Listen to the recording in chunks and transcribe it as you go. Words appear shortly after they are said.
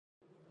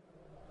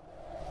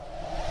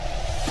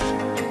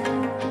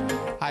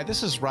Hi,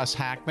 this is Russ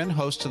Hackman,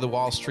 host of the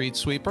Wall Street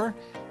Sweeper.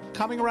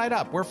 Coming right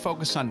up, we're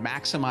focused on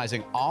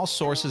maximizing all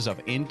sources of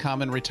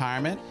income in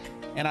retirement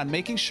and on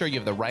making sure you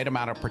have the right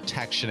amount of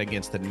protection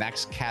against the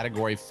next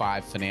Category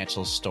 5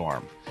 financial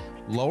storm.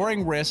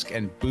 Lowering risk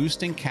and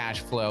boosting cash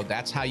flow,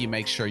 that's how you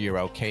make sure you're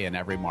okay in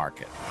every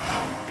market.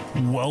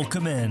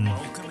 Welcome in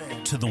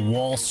to the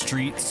Wall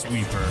Street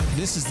Sweeper.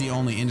 This is the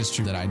only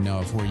industry that I know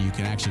of where you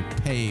can actually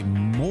pay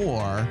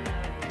more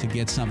to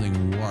get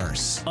something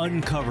worse.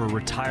 Uncover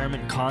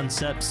retirement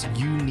concepts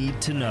you need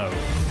to know.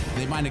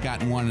 They might have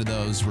gotten one of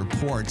those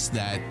reports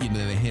that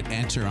they hit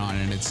enter on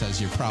and it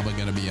says you're probably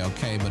going to be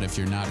okay, but if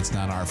you're not, it's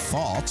not our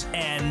fault.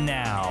 And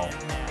now,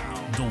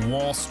 the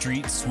Wall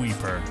Street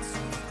Sweeper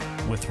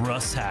with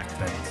Russ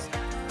Hackman.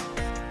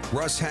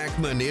 Russ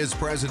Hackman is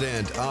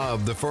president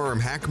of the firm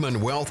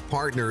Hackman Wealth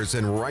Partners,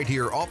 and right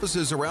here,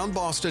 offices around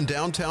Boston,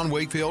 downtown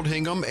Wakefield,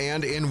 Hingham,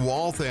 and in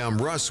Waltham.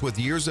 Russ, with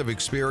years of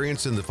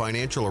experience in the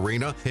financial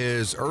arena,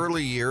 his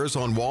early years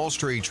on Wall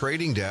Street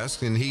trading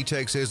desk, and he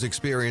takes his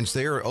experience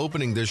there,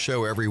 opening this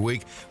show every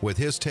week with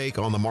his take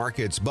on the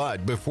markets.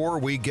 But before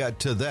we get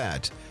to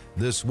that,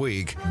 this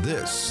week,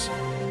 this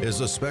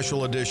is a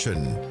special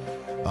edition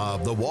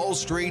of the Wall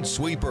Street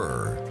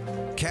Sweeper.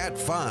 Cat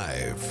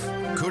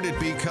 5. Could it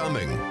be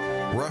coming?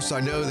 Russ, I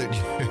know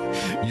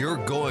that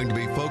you're going to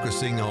be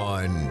focusing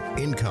on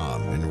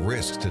income and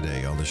risk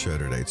today on the show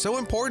today. It's so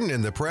important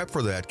in the prep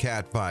for that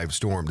Cat 5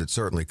 storm that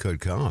certainly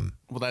could come.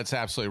 Well, that's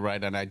absolutely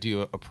right, and I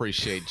do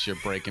appreciate you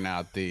breaking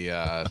out the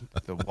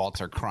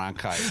Walter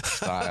Cronkite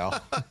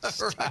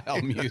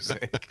style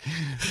music.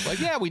 But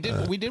yeah, we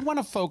did want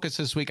to focus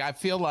this week. I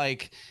feel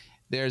like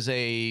there's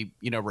a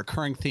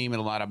recurring theme in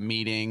a lot of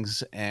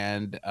meetings,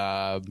 and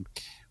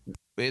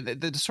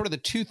the sort of the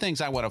two things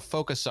I want to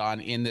focus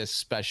on in this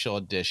special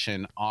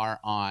edition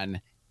are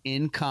on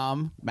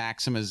income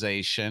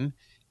maximization,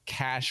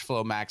 cash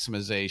flow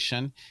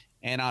maximization,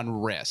 and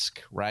on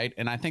risk, right?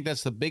 And I think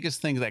that's the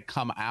biggest thing that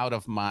come out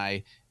of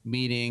my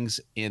meetings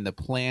in the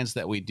plans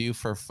that we do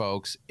for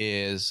folks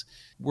is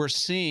we're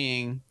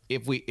seeing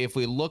if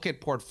we look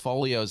at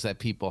portfolios that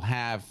people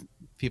have,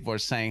 people are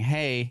saying,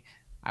 hey,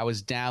 I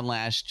was down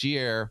last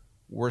year.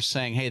 We're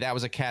saying, hey, that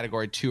was a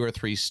Category 2 or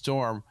 3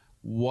 storm.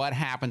 What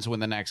happens when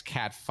the next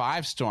Cat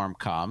 5 storm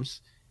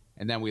comes?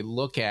 And then we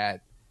look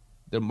at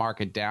the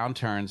market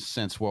downturns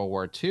since World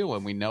War II,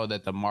 and we know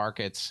that the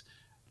markets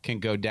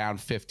can go down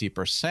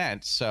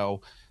 50%.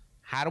 So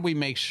how do we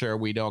make sure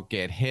we don't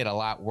get hit a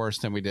lot worse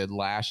than we did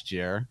last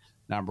year?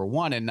 Number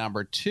one. And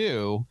number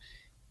two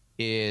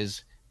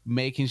is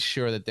making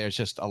sure that there's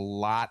just a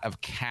lot of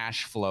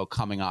cash flow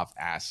coming off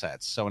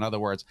assets. So in other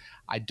words,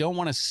 I don't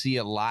want to see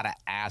a lot of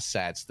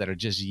assets that are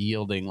just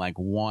yielding like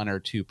 1 or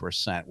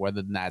 2%,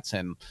 whether that's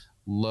in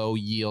low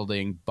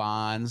yielding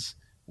bonds,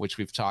 which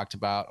we've talked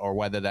about, or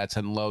whether that's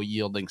in low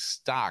yielding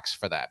stocks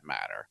for that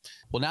matter.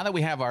 Well, now that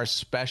we have our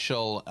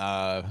special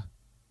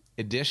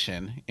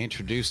edition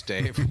introduced,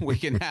 Dave, we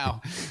can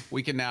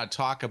now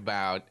talk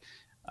about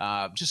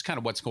just kind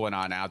of what's going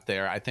on out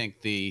there. I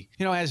think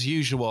as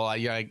usual,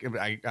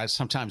 I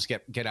sometimes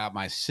get out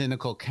my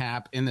cynical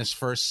cap in this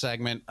first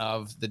segment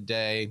of the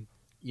day.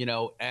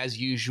 As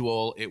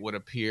usual, it would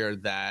appear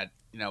that,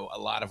 a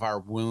lot of our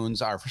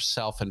wounds are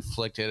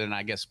self-inflicted. And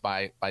I guess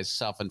by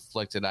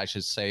self-inflicted, I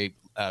should say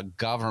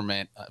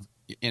government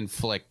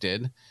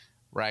inflicted,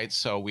 right?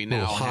 So we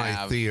now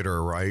have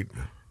theater, right?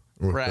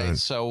 Right.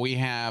 So we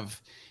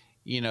have,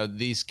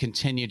 these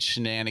continued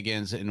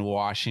shenanigans in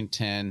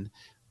Washington,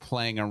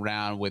 playing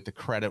around with the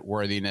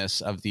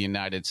creditworthiness of the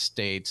United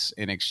States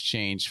in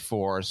exchange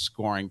for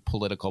scoring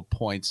political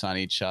points on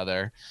each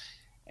other.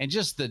 And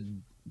just the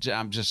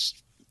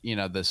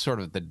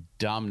sort of the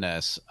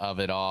dumbness of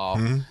it all.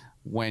 Mm-hmm.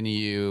 When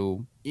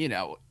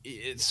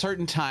at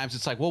certain times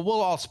it's like, well,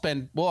 we'll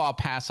all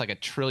pass like $1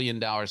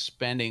 trillion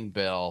spending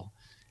bill,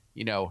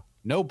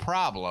 no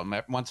problem.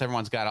 Once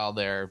everyone's got all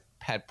their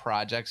pet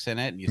projects in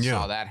it, and you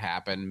saw that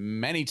happen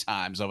many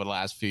times over the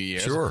last few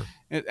years. Sure.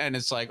 And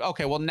it's like,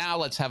 okay, well, now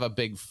let's have a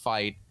big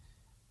fight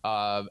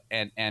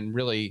and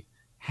really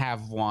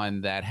have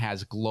one that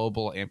has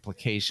global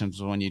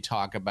implications when you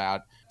talk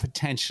about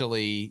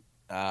potentially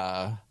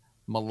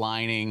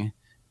maligning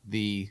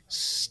the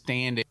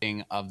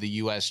standing of the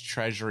U.S.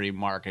 Treasury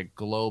market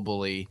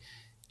globally,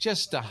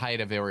 just the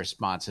height of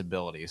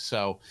irresponsibility.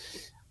 So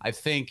I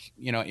think,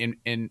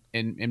 in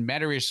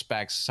many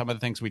respects, some of the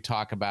things we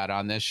talk about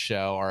on this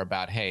show are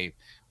about, hey,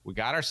 we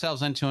got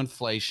ourselves into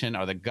inflation,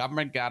 or the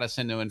government got us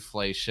into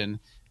inflation.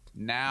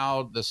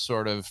 Now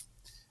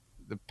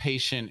the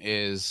patient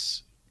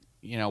is,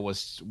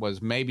 was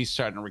maybe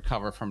starting to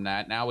recover from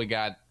that. Now we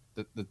got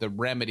the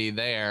remedy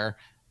there.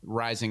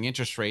 Rising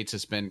interest rates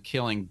has been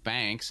killing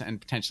banks and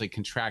potentially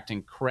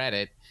contracting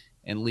credit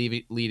and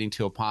leading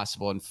to a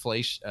possible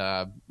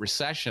inflation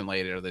recession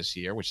later this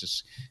year, which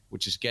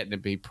is getting to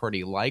be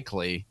pretty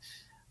likely.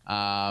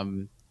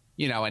 And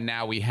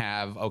now we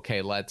have,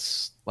 okay,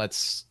 let's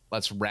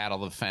rattle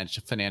the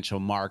financial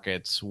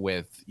markets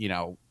with,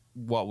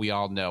 what we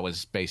all know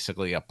is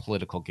basically a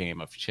political game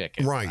of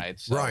chicken. Right.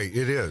 So, right.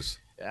 It is.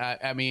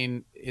 I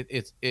mean,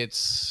 it's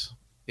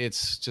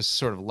just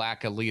sort of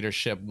lack of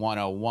leadership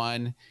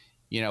 101.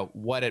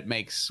 What it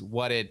means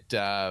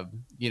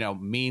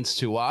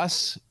to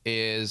us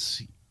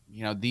is,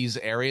 these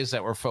areas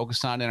that we're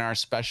focused on in our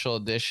special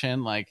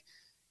edition, like,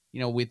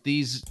 with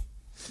these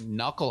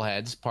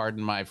knuckleheads,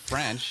 pardon my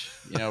French,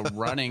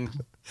 running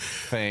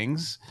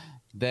things,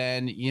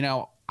 then,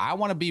 I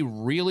want to be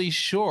really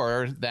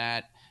sure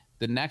that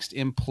the next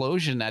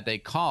implosion that they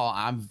call,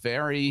 I'm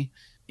very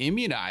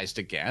immunized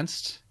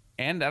against,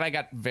 and that I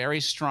got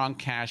very strong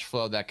cash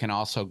flow that can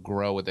also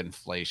grow with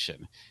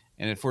inflation.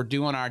 And if we're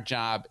doing our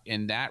job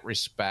in that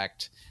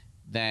respect,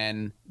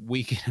 then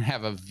we can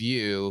have a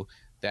view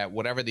that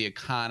whatever the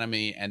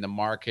economy and the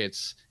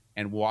markets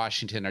and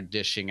Washington are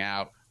dishing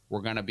out,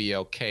 we're going to be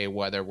okay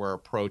whether we're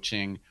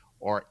approaching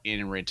or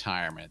in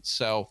retirement.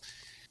 So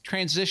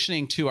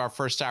transitioning to our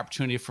first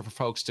opportunity for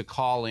folks to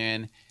call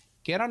in,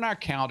 get on our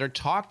calendar,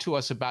 talk to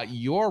us about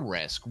your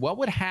risk. What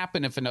would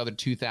happen if another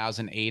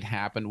 2008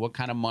 happened? What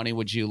kind of money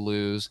would you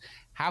lose?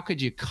 How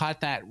could you cut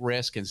that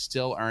risk and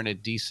still earn a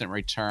decent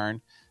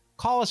return?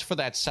 Call us for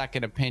that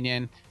second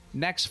opinion.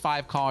 Next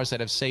 5 callers that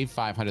have saved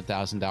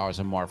 $500,000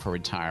 or more for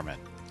retirement.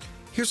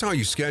 Here's how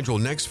you schedule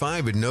Next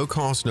 5 at no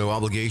cost, no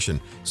obligation.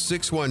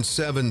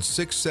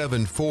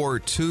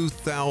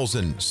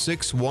 617-674-2000.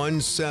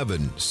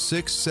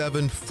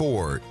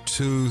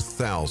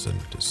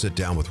 617-674-2000. Sit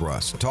down with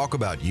Russ. Talk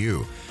about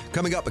you.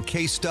 Coming up, a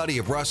case study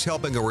of Russ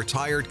helping a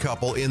retired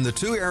couple in the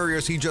 2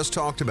 areas he just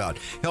talked about,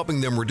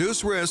 helping them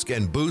reduce risk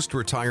and boost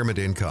retirement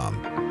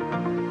income.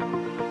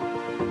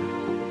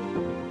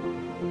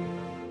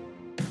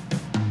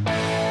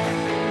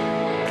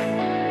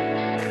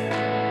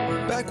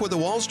 With the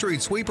Wall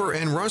Street Sweeper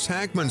and Russ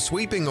Hackmann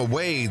sweeping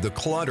away the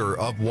clutter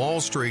of Wall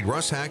Street.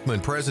 Russ Hackmann,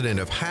 president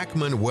of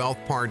Hackmann Wealth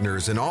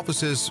Partners, and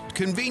offices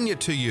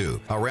convenient to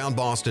you around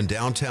Boston,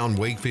 downtown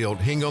Wakefield,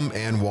 Hingham,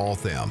 and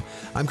Waltham.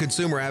 I'm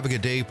consumer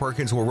advocate Dave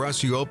Perkins. Well,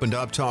 Russ, you opened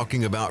up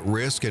talking about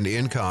risk and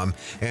income,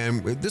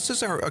 and this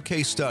is a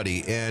case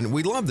study, and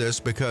we love this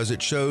because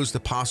it shows the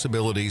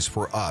possibilities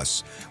for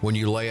us when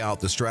you lay out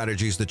the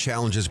strategies, the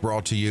challenges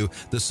brought to you,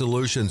 the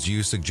solutions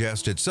you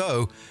suggested.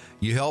 So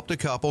you helped a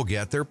couple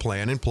get their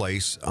plan in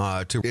place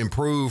to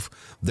improve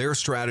their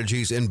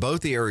strategies in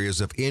both the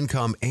areas of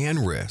income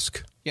and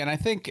risk. Yeah, and I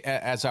think,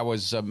 as I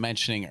was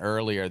mentioning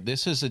earlier,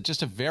 this is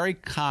just a very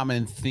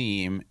common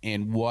theme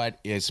in what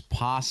is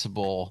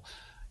possible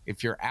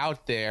if you're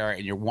out there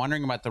and you're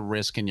wondering about the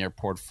risk in your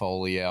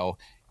portfolio,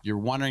 you're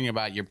wondering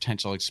about your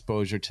potential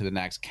exposure to the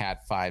next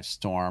Cat 5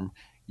 storm,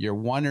 you're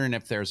wondering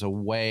if there's a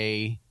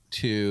way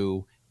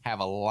to have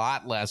a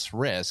lot less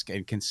risk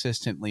and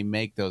consistently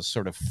make those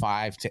sort of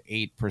 5 to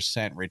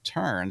 8%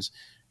 returns.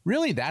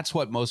 Really, that's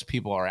what most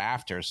people are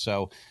after.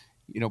 So,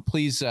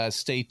 please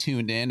stay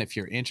tuned in if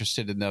you're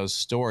interested in those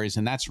stories.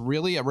 And that's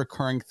really a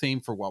recurring theme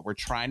for what we're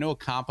trying to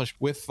accomplish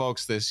with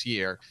folks this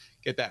year.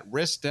 Get that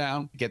risk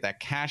down, get that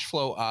cash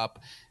flow up,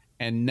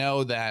 and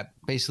know that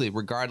basically,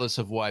 regardless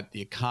of what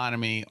the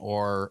economy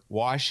or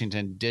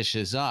Washington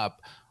dishes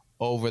up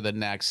over the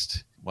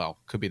next,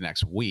 could be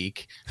next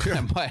week,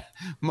 but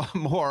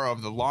more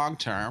of the long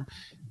term,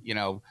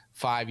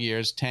 5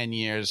 years, 10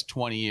 years,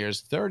 20 years,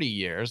 30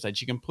 years,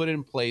 that you can put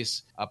in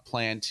place a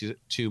plan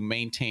to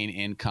maintain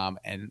income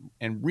and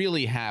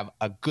really have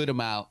a good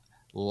amount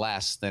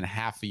less than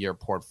half of your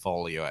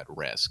portfolio at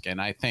risk.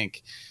 And I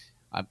think,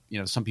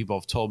 some people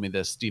have told me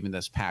this even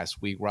this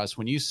past week, Russ,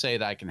 when you say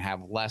that I can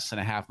have less than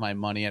half my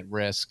money at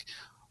risk,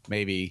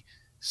 maybe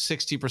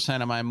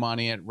 60% of my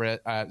money at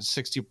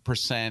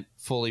 60%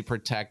 fully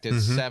protected,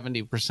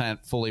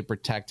 70% fully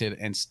protected,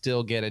 and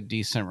still get a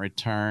decent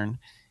return.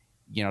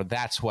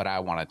 That's what I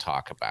want to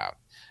talk about.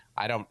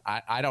 I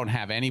don't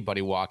have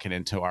anybody walking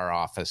into our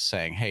office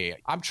saying, "Hey,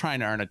 I'm trying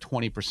to earn a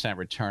 20%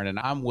 return, and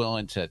I'm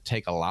willing to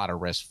take a lot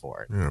of risk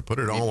for it." Yeah, put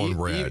it all in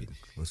red.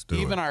 Let's do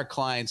it. Even our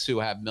clients who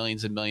have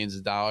millions and millions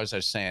of dollars are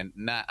saying,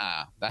 "Nah,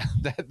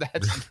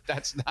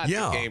 that's not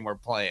the game we're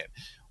playing."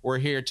 We're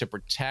here to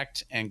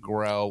protect and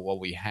grow what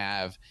we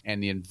have,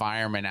 and the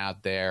environment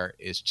out there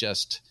is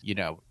just,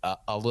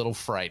 a little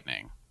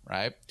frightening,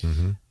 right?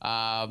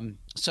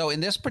 So in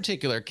this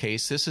particular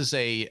case, this is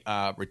a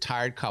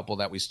retired couple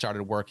that we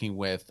started working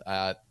with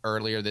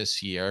earlier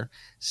this year.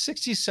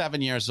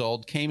 67 years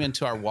old, came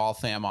into our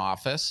Waltham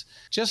office,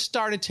 just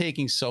started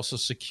taking Social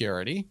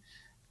Security.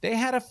 They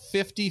had a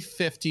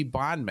 50-50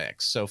 bond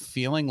mix, so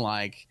feeling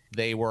like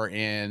they were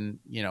in,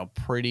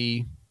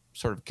 pretty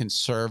sort of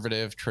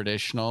conservative,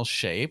 traditional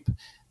shape.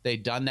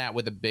 They'd done that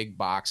with a big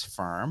box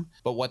firm.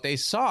 But what they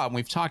saw, and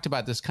we've talked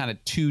about this kind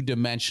of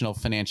two-dimensional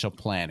financial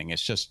planning.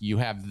 It's just you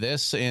have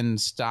this in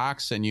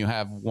stocks and you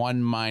have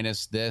one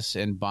minus this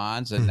in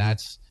bonds, and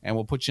and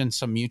we'll put you in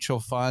some mutual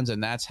funds,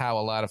 and that's how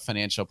a lot of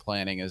financial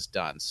planning is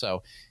done.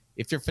 So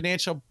if your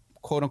financial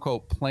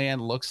quote-unquote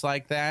plan looks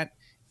like that,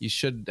 you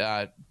should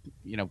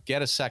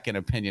get a second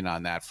opinion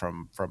on that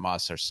from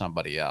us or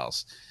somebody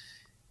else.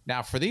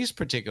 Now, for these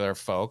particular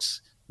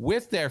folks,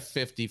 with their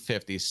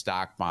 50-50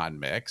 stock bond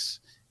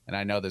mix, and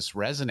I know this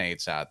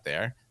resonates out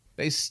there,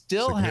 They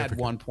still had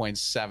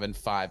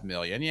 1.75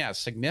 million. Yeah,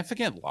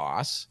 significant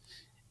loss.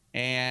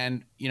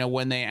 And,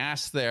 when they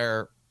asked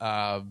their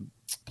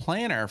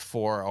planner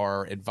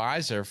or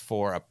advisor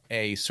for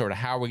a sort of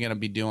how are we going to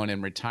be doing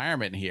in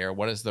retirement here?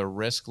 What does the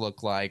risk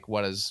look like?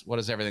 What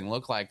does everything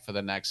look like for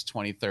the next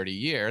 20, 30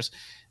 years?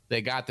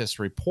 They got this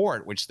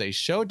report, which they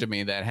showed to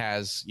me, that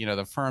has,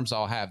 the firms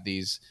all have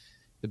these,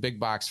 the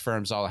big box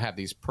firms all have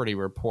these pretty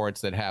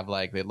reports that have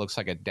it looks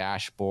like a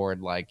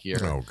dashboard, like your,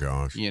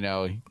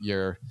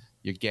 your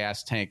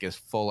gas tank is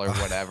full or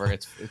whatever.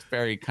 It's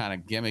very kind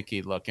of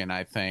gimmicky looking,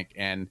 I think.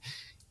 And,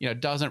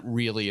 doesn't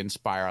really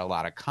inspire a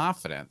lot of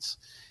confidence.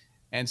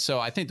 And so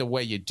I think the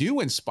way you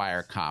do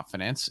inspire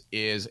confidence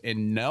is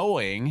in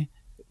knowing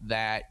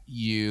that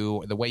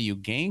the way you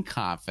gain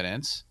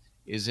confidence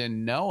is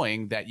in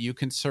knowing that you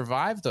can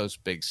survive those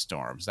big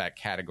storms, that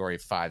Category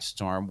 5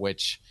 storm,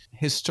 which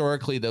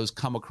historically those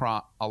come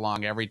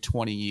along every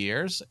 20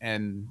 years.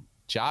 And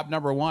job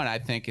number one, I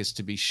think, is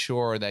to be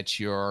sure that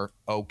you're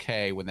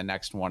okay when the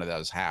next one of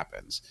those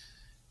happens.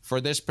 For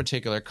this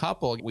particular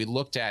couple, we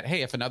looked at,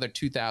 hey, if another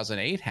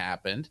 2008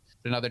 happened,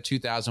 another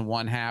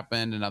 2001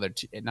 happened, another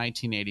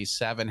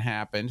 1987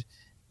 happened,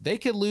 they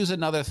could lose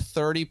another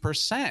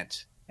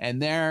 30%.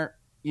 And they're,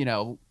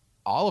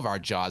 all of our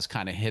jaws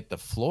kind of hit the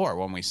floor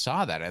when we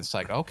saw that. And it's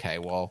like, okay,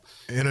 well,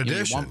 in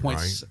addition, your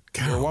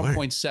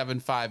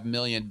 $1.75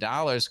 million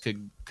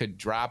could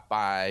drop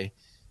by,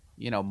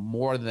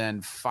 more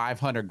than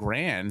 500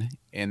 grand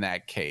in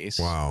that case.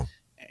 Wow.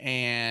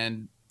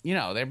 And,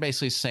 they're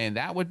basically saying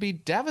that would be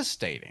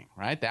devastating,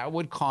 right? That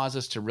would cause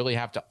us to really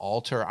have to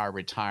alter our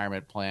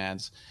retirement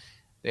plans.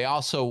 They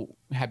also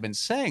have been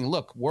saying,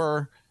 look,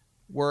 we're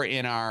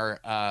in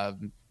our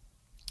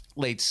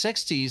late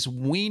 60s.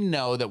 We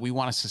know that we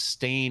want to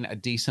sustain a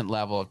decent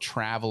level of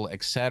travel,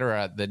 et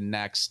cetera, the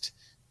next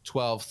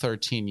 12,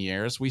 13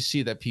 years. We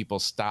see that people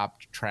stop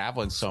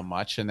traveling so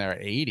much in their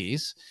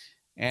 80s,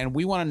 and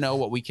we want to know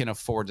what we can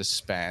afford to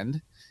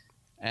spend.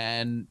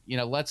 And,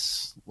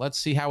 let's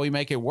see how we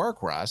make it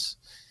work, Russ.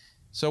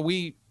 So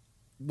we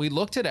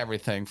looked at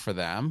everything for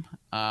them.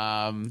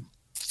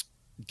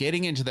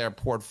 Getting into their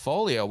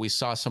portfolio, we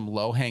saw some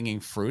low-hanging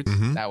fruit.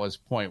 Mm-hmm. That was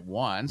point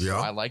one. So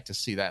I like to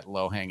see that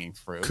low-hanging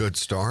fruit. Good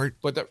start.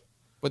 But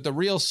the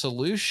real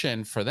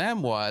solution for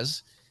them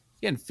was,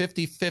 again,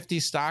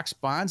 50-50 stocks,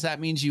 bonds. That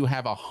means you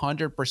have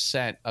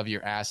 100% of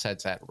your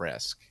assets at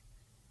risk,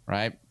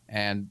 right?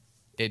 And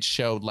it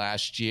showed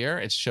last year.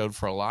 It showed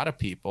for a lot of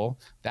people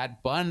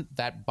that bond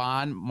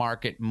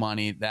market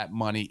money, that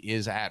money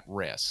is at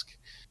risk.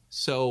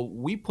 So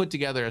we put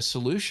together a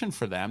solution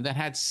for them that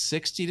had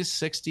 60 to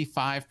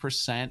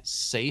 65%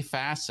 safe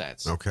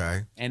assets.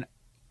 Okay. And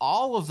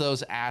all of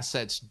those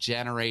assets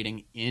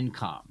generating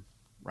income,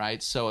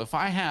 right? So if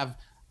I have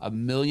 $1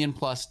 million+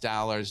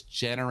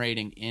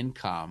 generating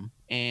income,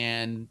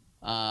 and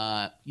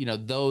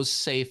those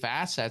safe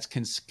assets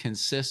can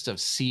consist of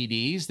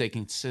CDs, they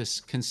can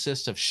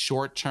consist of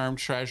short-term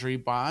treasury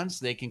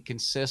bonds, they can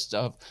consist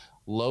of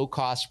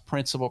low-cost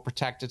principal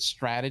protected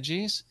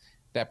strategies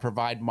that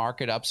provide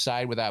market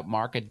upside without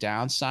market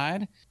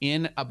downside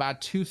in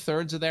about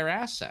 2/3 of their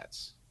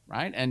assets,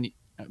 right? And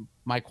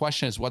my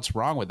question is, what's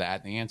wrong with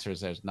that? And the answer is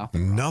there's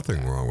nothing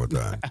wrong with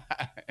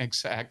that.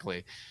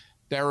 Exactly.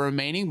 Their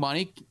remaining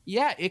money,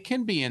 it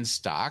can be in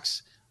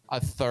stocks. A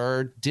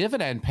third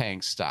dividend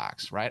paying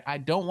stocks, right? I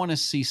don't want to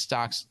see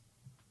stocks,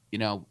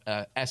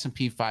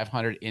 S&P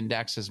 500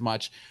 index as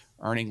much,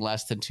 earning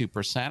less than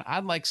 2%.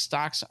 I'd like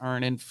stocks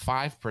earning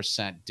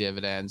 5%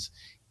 dividends,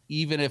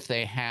 even if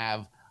they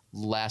have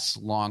less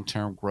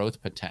long-term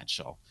growth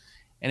potential.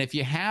 And if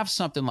you have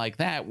something like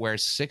that where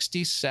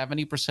 60,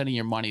 70% of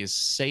your money is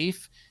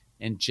safe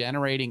and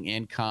generating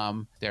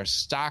income, their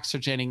stocks are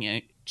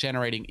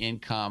generating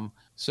income.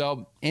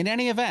 So in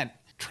any event,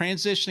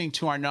 transitioning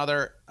to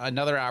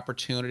another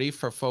opportunity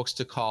for folks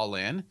to call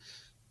in,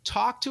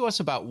 talk to us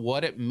about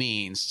what it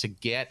means to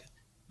get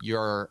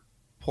your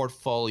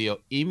portfolio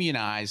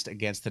immunized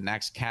against the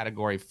next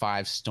Category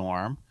 5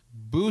 storm,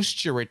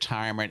 boost your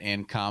retirement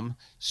income,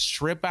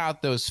 strip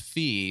out those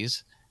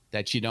fees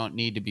that you don't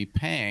need to be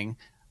paying.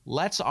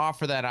 Let's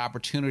offer that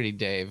opportunity,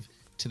 Dave,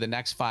 to the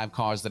next 5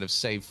 callers that have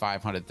saved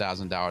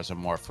 $500,000 or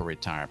more for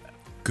retirement.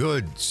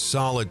 Good,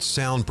 solid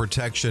sound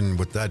protection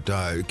with that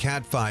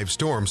Cat 5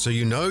 storm, so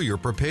you're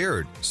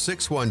prepared.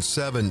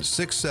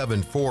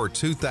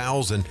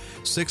 617-674-2000,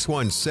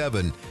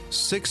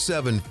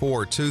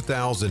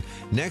 617-674-2000.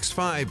 Next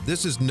 5,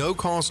 this is no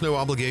cost, no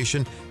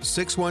obligation,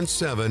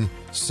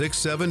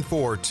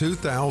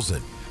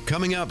 617-674-2000.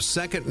 Coming up,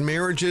 second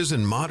marriages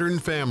and modern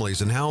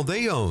families and how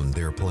they own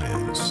their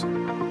plans.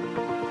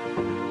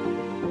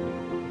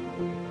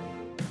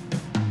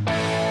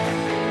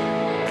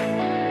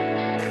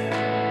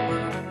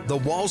 The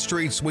Wall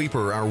Street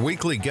Sweeper, our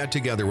weekly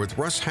get-together with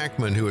Russ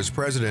Hackmann, who is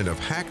president of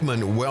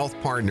Hackmann Wealth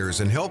Partners,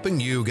 and helping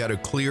you get a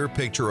clear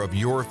picture of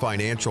your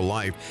financial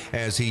life,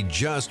 as he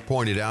just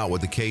pointed out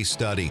with the case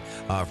study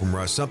from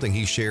Russ, something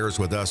he shares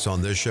with us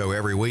on this show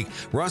every week.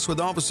 Russ,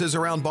 with offices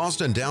around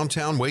Boston,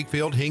 downtown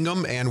Wakefield,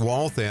 Hingham, and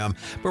Waltham.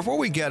 Before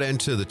we get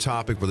into the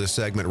topic for this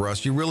segment,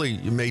 Russ, you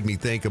made me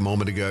think a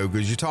moment ago,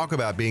 because you talk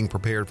about being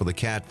prepared for the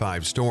Cat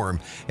 5 storm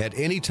at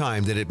any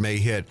time that it may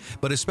hit,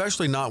 but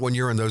especially not when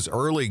you're in those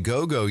early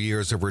go-go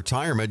years of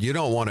retirement. You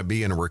don't want to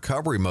be in a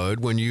recovery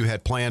mode when you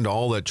had planned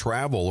all that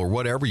travel or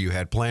whatever you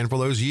had planned for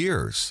those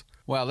years.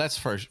 Well, that's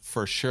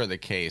for sure the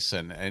case.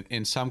 And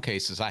in some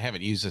cases, I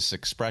haven't used this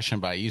expression,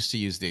 but I used to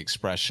use the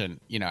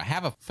expression,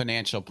 have a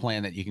financial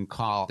plan that you can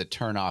call the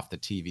turn off the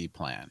TV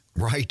plan.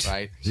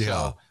 Right. Yeah.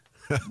 So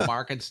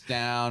market's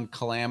down,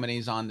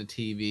 calamities on the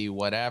TV,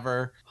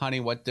 whatever.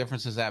 Honey, what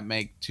difference does that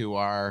make to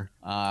our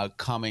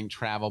coming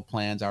travel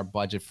plans, our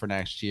budget for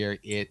next year?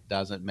 It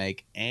doesn't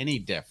make any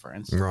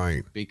difference.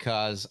 Right.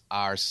 Because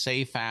our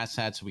safe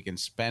assets, we can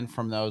spend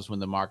from those when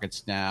the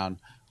market's down.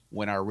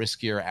 When our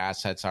riskier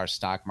assets, our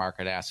stock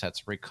market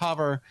assets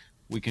recover,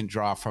 we can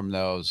draw from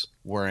those.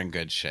 We're in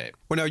good shape.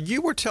 Well, now,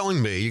 you were telling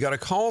me you got a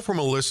call from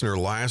a listener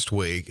last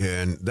week,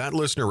 and that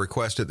listener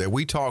requested that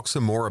we talk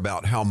some more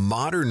about how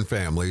modern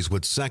families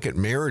with second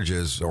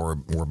marriages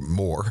or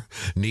more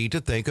need to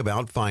think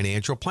about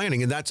financial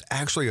planning. And that's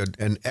actually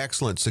an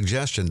excellent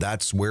suggestion.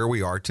 That's where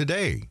we are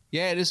today.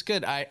 Yeah, it is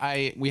good.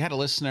 We had a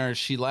listener.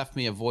 She left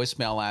me a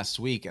voicemail last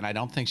week, and I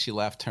don't think she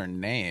left her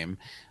name.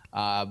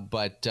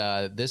 But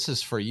this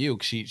is for you.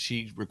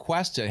 She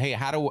requested, hey,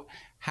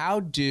 how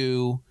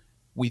do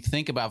we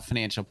think about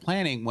financial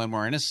planning when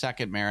we're in a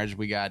second marriage?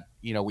 We got,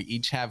 we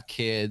each have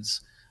kids,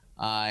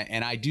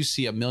 and I do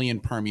see a million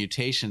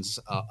permutations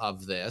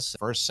of this.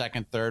 First,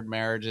 second, third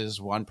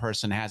marriages. One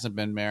person hasn't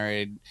been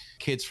married.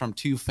 Kids from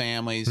two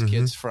families,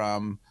 kids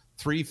from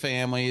three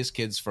families,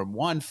 kids from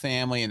one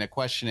family. And the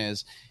question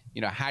is,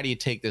 how do you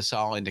take this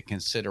all into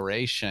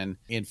consideration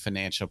in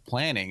financial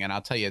planning? And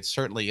I'll tell you, it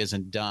certainly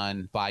isn't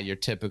done by your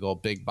typical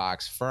big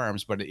box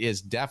firms, but it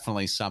is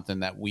definitely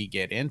something that we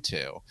get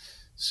into.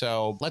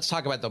 So let's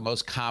talk about the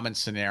most common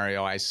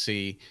scenario I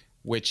see,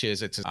 which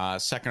is it's a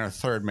second or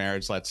third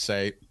marriage, let's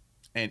say,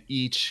 and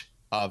each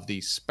of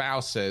the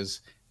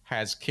spouses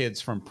has kids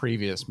from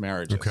previous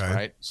marriages,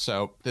 right?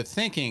 So the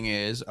thinking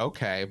is,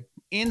 okay,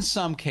 in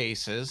some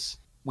cases,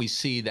 we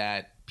see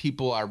that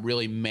people are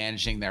really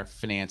managing their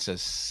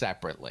finances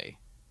separately,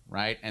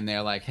 right? And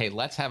they're like, hey,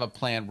 let's have a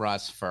plan,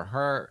 Russ, for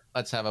her.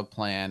 Let's have a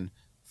plan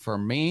for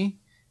me.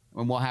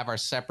 And we'll have our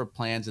separate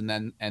plans. And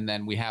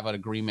then we have an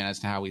agreement as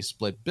to how we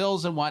split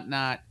bills and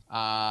whatnot.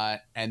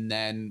 And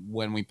then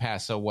when we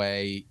pass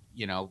away,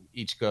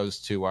 each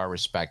goes to our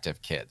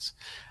respective kids.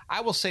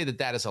 I will say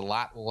that is a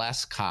lot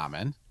less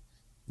common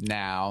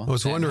now. I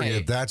was wondering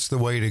if that's the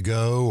way to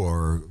go,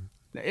 or...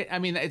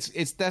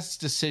 that's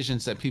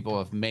decisions that people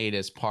have made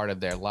as part of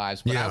their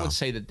lives. But I would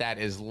say that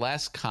is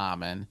less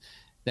common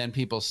than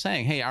people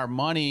saying, hey, our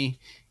money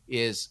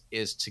is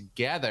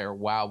together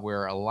while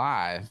we're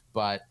alive.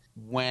 But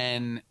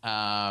when,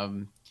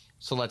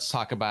 so let's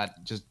talk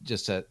about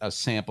just a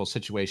sample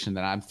situation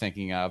that I'm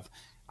thinking of.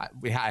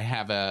 I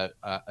have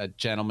a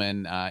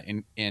gentleman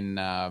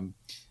in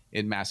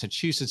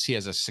Massachusetts. He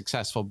has a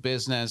successful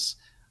business.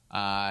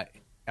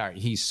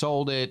 He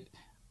sold it.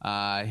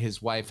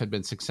 His wife had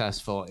been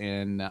successful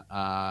in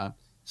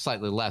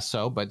slightly less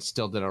so, but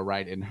still did all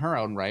right in her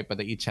own right. But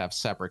they each have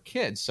separate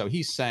kids. So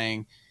he's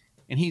saying,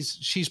 and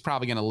she's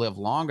probably going to live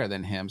longer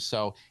than him.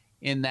 So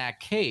in that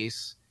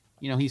case,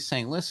 he's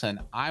saying, listen,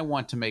 I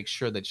want to make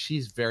sure that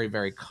she's very,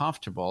 very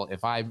comfortable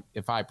if I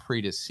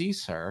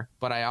predecease her,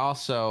 but I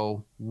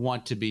also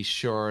want to be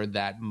sure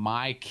that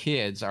my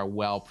kids are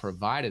well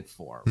provided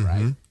for,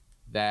 right?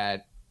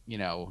 That,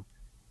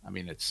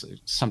 it's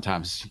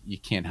sometimes you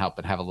can't help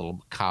but have a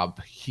little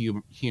Cobb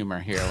humor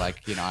here. Like,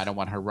 I don't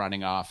want her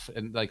running off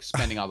and like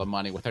spending all the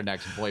money with her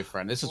next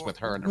boyfriend. This is with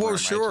her in the room. Well,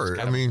 sure.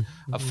 Right?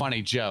 A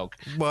funny joke.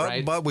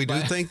 But we do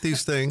think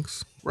these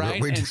things.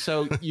 Right. And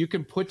so you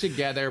can put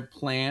together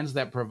plans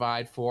that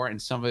provide for, and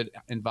some of it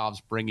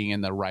involves bringing in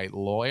the right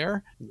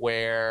lawyer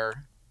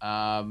where,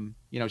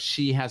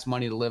 she has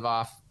money to live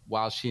off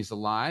while she's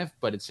alive,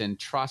 but it's in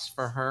trust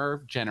for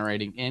her,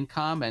 generating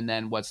income. And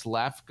then what's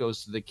left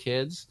goes to the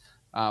kids.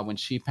 When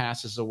she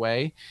passes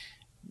away.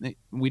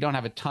 We don't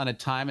have a ton of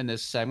time in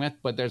this segment,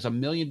 but there's a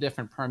million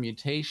different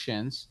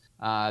permutations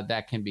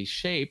that can be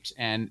shaped,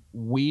 and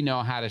we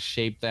know how to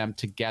shape them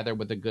together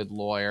with a good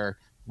lawyer.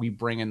 We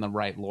bring in the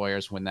right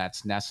lawyers when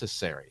that's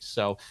necessary.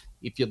 So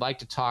if you'd like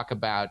to talk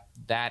about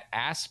that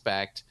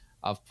aspect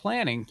of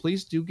planning,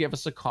 please do give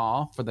us a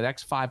call. For the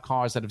next 5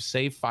 callers that have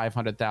saved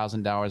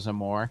 $500,000 or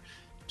more,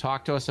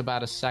 talk to us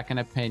about a second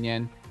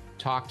opinion,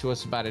 talk to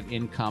us about an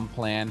income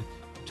plan,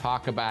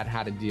 talk about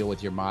how to deal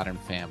with your modern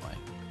family.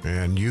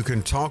 And you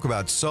can talk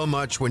about so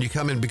much when you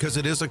come in, because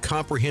it is a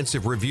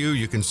comprehensive review.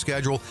 You can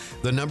schedule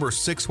the number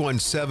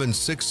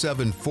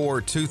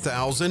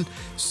 617-674-2000,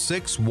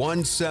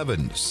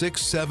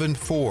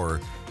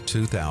 617-674-2000.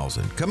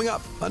 2000. Coming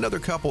up, another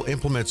couple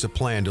implements a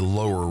plan to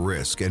lower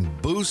risk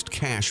and boost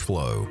cash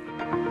flow.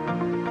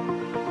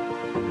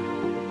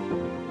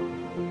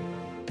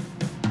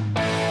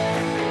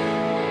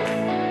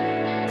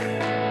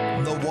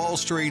 Wall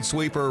Street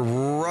sweeper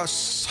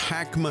Russ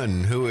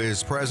Hackmann, who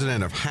is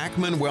president of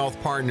Hackmann Wealth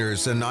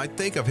Partners, and I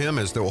think of him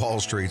as the Wall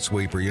Street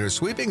sweeper,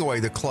 sweeping away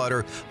the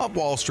clutter of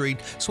Wall Street,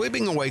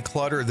 sweeping away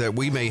clutter that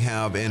we may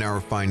have in our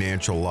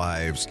financial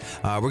lives.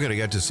 We're going to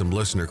get to some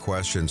listener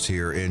questions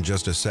here in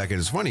just a second.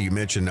 It's funny you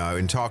mentioned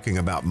in talking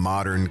about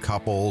modern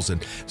couples,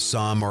 and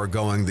some are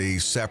going the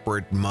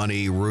separate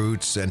money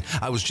routes, and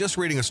I was just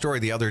reading a story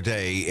the other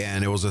day,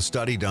 and it was a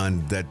study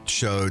done that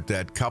showed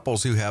that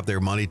couples who have their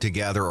money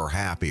together are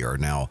happier.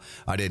 Now,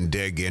 I didn't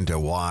dig into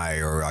why,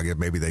 or I guess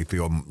maybe they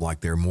feel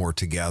like they're more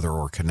together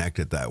or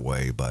connected that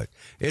way. But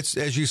it's,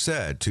 as you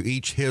said, to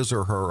each his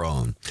or her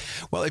own.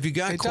 Well, if you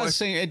got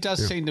questions, it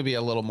does seem to be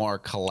a little more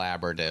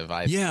collaborative.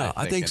 I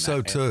think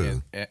so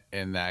too.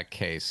 In that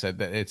case,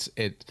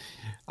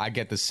 I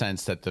get the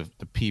sense that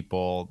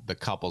the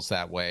couples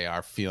that way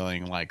are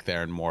feeling like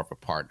they're in more of a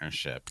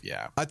partnership.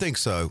 Yeah, I think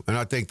so, and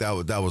I think that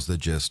was the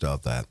gist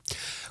of that.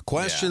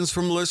 Questions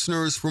from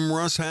listeners from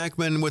Russ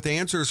Hackmann with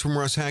answers from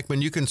Russ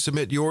Hackmann. You can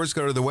submit yours.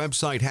 Go to the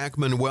website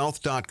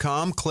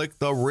hackmannwealth.com. Click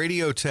the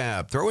radio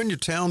tab. Throw in your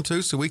town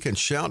too, so we can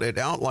shout it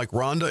out like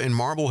Rhonda in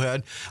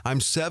Marblehead. I'm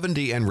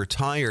 70 and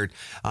retired.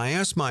 I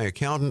asked my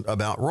accountant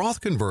about Roth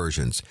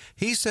conversions.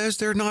 He says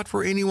they're not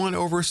for anyone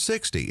over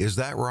 60. Is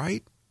that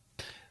right?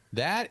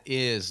 That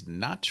is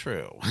not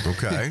true.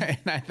 Okay.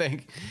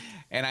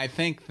 and I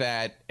think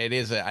that it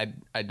is I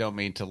don't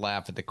mean to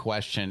laugh at the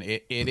question.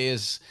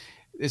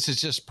 This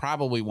is just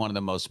probably one of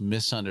the most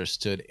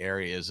misunderstood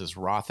areas is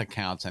Roth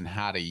accounts and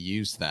how to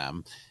use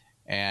them.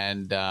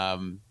 And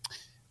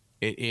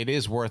it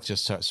is worth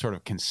just a sort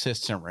of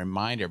consistent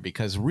reminder,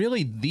 because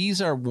really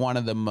these are one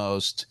of the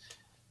most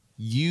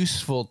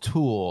useful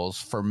tools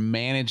for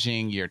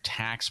managing your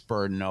tax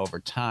burden over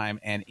time.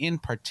 And in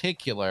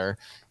particular,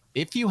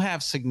 if you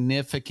have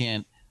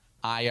significant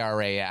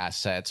IRA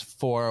assets,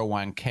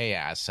 401k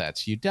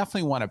assets, you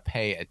definitely want to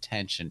pay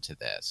attention to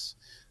this.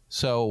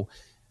 So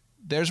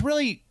there's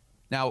really,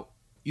 now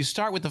you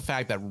start with the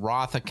fact that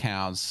Roth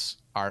accounts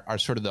are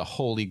sort of the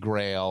holy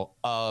grail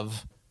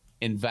of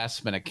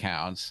investment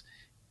accounts,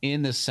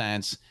 in the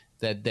sense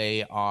that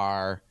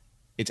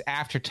it's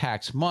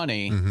after-tax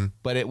money,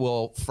 but it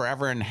will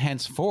forever and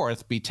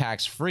henceforth be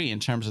tax-free in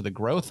terms of the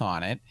growth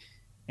on it.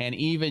 And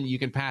even you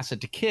can pass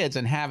it to kids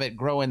and have it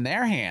grow in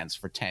their hands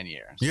for 10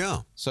 years. Yeah.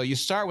 So you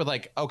start with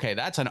like, okay,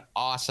 that's an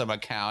awesome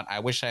account. I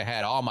wish I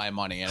had all my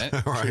money in it.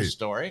 Right. True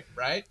story,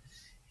 right?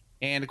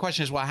 And the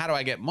question is, well, how do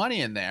I get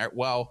money in there?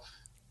 Well,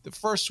 the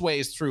first way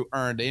is through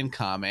earned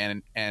income.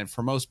 And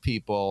for most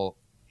people,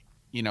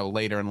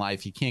 later in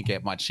life, you can't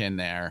get much in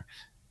there.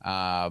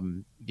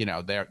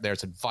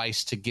 There's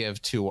advice to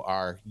give to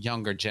our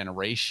younger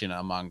generation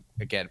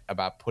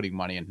about putting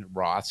money in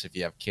Roths. If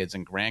you have kids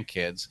and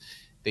grandkids,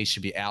 they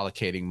should be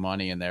allocating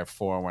money in their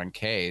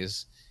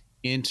 401ks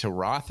into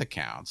Roth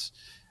accounts.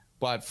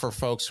 But for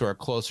folks who are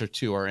closer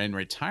to or in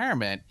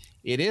retirement,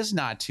 it is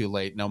not too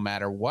late, no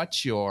matter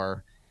what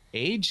your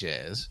age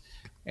is.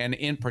 And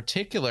in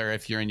particular,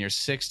 if you're in your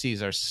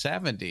 60s or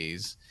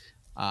 70s,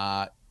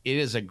 it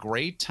is a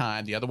great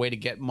time. The other way to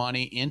get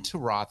money into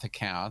Roth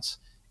accounts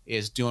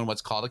is doing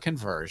what's called a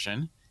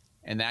conversion.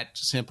 And that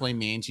simply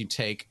means you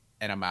take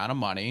an amount of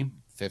money,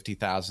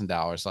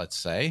 $50,000, let's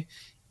say,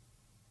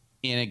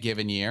 in a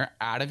given year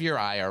out of your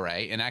IRA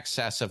in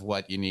excess of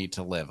what you need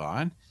to live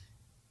on,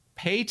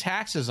 pay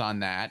taxes on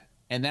that,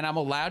 and then I'm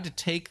allowed to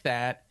take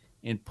that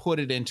and put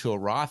it into a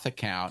Roth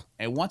account.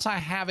 And once I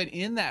have it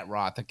in that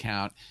Roth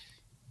account,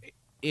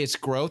 its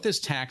growth is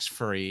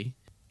tax-free.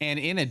 And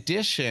in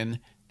addition,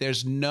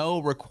 there's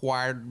no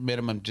required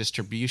minimum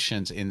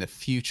distributions in the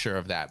future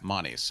of that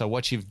money. So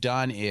what you've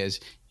done is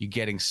you're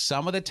getting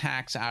some of the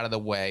tax out of the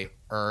way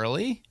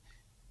early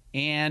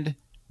and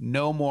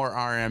no more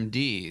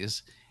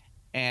RMDs.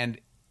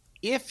 And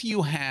if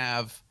you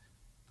have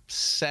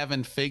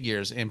 7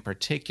 figures in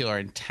particular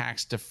in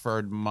tax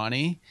deferred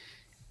money,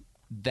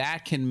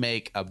 that can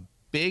make a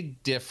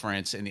big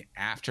difference in the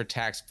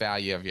after-tax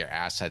value of your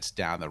assets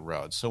down the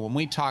road. So when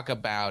we talk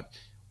about,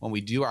 when we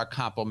do our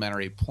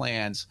complementary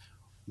plans,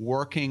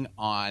 working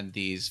on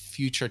these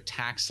future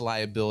tax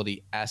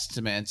liability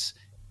estimates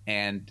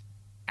and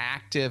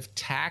active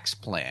tax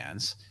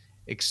plans,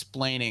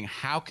 explaining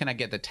how can I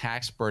get the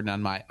tax burden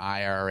on my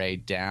IRA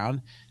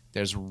down,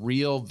 there's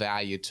real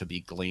value to be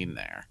gleaned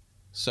there.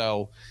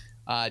 So,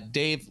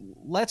 Dave,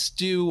 let's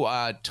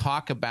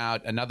talk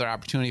about another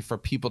opportunity for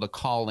people to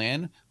call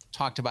in.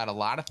 Talked about a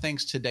lot of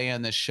things today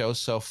on this show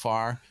so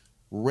far: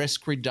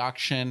 risk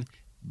reduction,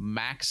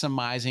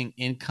 maximizing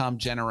income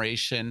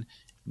generation.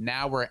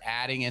 Now we're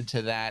adding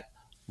into that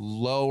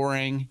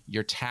lowering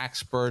your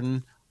tax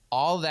burden.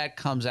 All that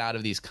comes out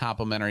of these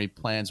complementary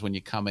plans when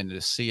you come in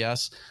to see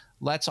us.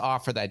 Let's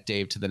offer that,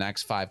 Dave, to the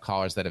next 5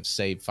 callers that have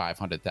saved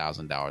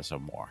 $500,000 or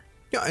more.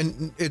 Yeah,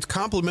 and it's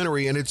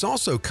complimentary and it's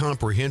also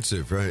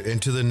comprehensive. And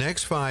to the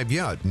next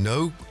 5,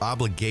 no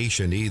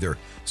obligation either.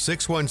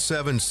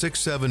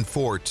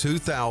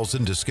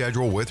 617-674-2000 to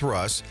schedule with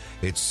Russ.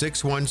 It's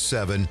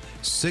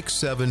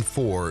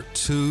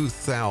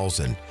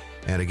 617-674-2000.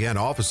 And again,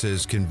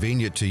 offices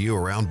convenient to you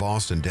around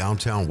Boston,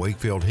 downtown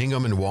Wakefield,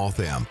 Hingham, and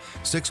Waltham.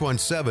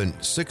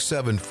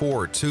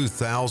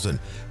 617-674-2000.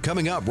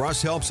 Coming up,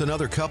 Russ helps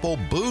another couple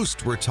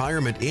boost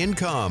retirement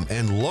income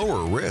and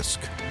lower risk.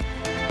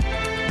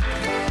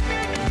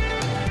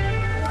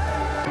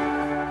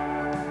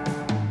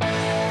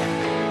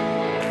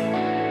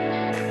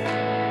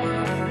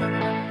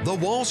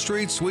 The Wall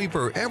Street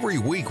Sweeper. Every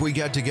week we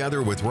get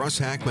together with Russ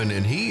Hackman,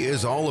 and he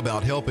is all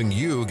about helping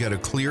you get a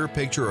clear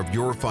picture of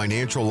your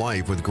financial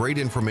life with great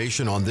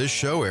information on this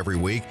show every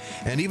week,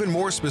 and even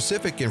more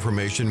specific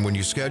information when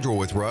you schedule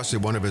with Russ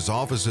at one of his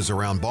offices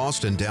around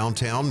Boston,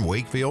 downtown,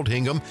 Wakefield,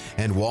 Hingham,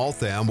 and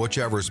Waltham,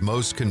 whichever is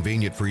most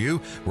convenient for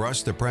you.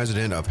 Russ, the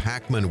president of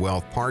Hackman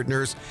Wealth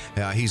Partners.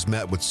 He's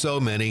met with so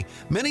many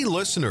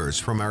listeners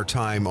from our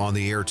time on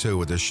the air too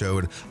with the show,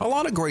 and a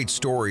lot of great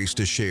stories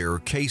to share,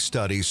 case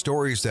studies,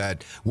 stories that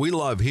we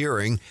love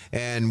hearing,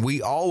 and we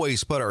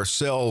always put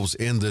ourselves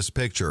in this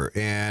picture,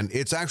 and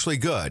it's actually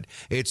good.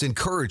 It's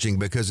encouraging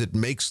because it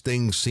makes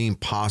things seem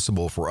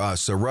possible for us.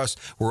 So Russ,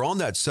 we're on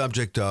that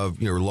subject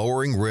of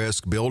lowering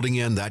risk, building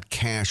in that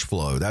cash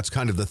flow. That's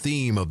kind of the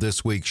theme of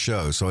this week's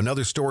show. So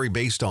another story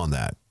based on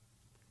that.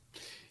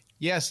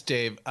 Yes,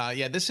 Dave.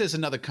 This is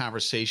another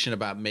conversation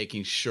about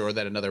making sure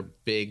that another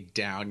big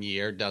down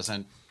year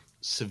doesn't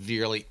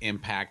severely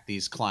impact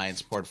these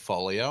clients'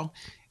 portfolio,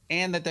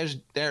 and that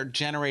they're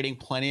generating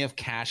plenty of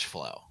cash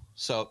flow.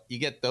 So you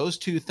get those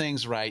two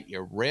things right,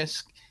 your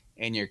risk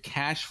and your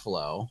cash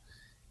flow.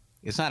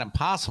 It's not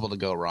impossible to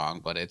go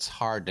wrong, but it's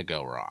hard to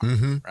go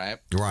wrong, right?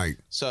 Right.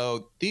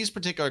 So these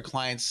particular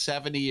clients,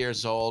 70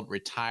 years old,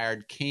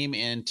 retired, came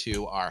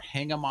into our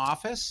Hingham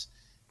office,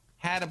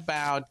 had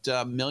about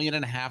 $1.5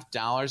 million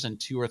in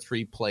 2 or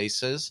 3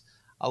 places.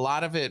 A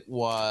lot of it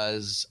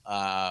was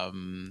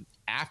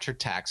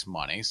after-tax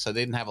money, so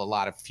they didn't have a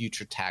lot of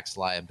future tax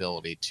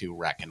liability to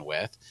reckon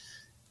with.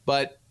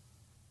 But,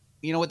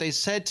 what they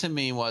said to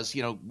me was,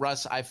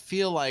 Russ, I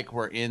feel like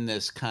we're in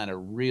this kind of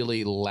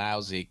really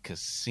lousy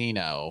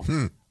casino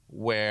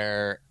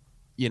where,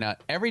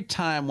 every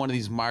time one of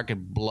these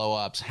market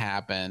blow-ups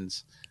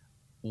happens,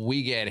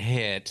 we get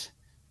hit.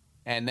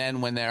 And then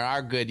when there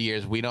are good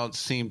years, we don't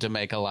seem to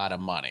make a lot of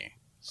money.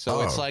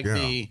 So it's like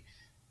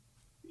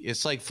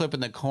it's like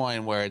flipping the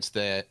coin where it's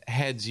the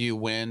heads you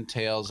win,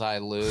 tails I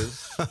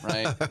lose,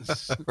 right?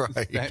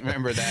 Right.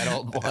 Remember that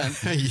old one?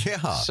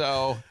 Yeah.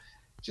 So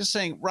just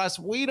saying, Russ,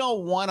 we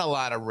don't want a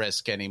lot of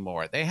risk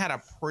anymore. They had a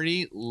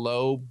pretty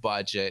low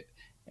budget.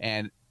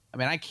 And I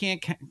mean, I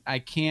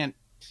can't,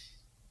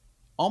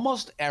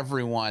 almost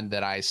everyone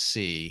that I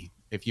see,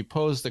 if you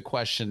pose the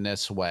question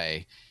this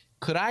way,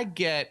 could I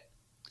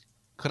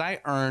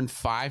earn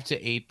 5 to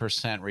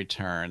 8%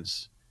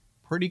 returns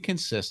pretty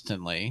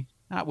consistently?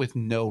 Not with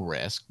no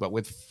risk, but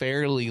with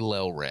fairly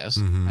low risk,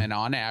 and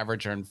on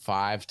average earn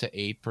 5 to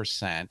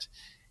 8%,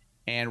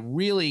 and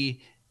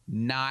really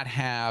not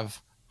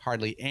have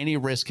hardly any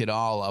risk at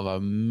all of a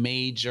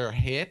major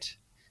hit.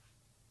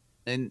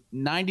 And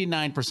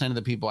 99% of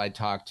the people I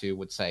talk to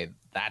would say,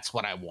 that's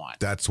what I want.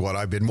 That's what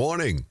I've been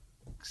wanting.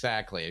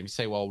 Exactly. And you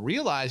say, well,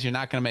 realize you're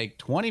not going to make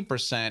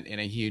 20% in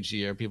a huge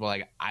year. People are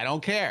like, I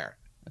don't care.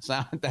 That's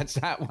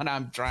not what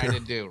I'm trying to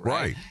do.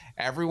 Right.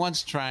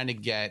 Everyone's trying to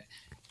get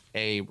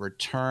a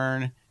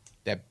return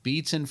that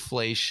beats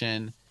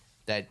inflation,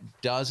 that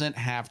doesn't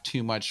have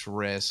too much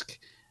risk,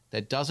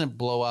 that doesn't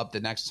blow up the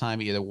next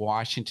time either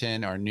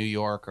Washington or New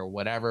York or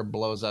whatever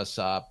blows us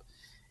up,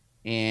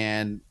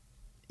 and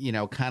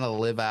kind of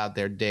live out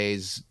their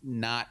days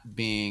not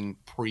being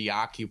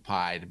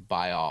preoccupied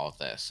by all of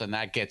this. And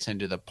that gets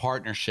into the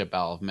partnership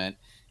element.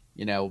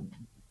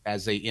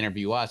 As they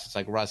interview us, it's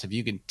like, Russ, if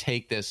you can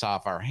take this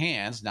off our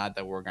hands, not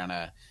that we're going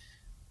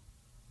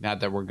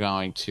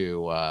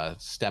to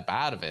step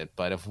out of it,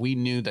 but if we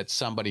knew that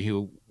somebody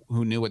who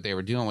knew what they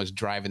were doing was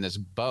driving this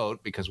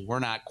boat, because we're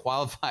not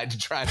qualified to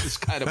drive this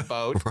kind of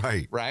boat,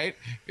 right?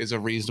 Is a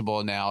reasonable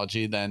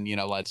analogy, then,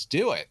 let's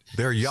do it.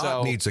 Their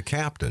yacht needs a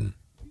captain.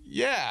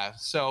 Yeah.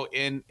 So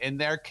in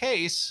their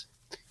case,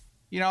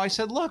 I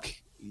said, look,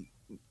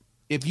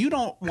 if you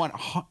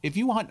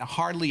want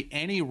hardly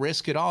any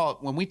risk at all,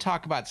 when we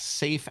talk about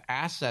safe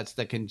assets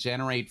that can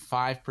generate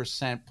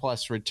 5%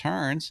 plus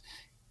returns,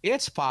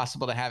 it's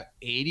possible to have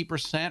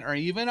 80% or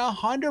even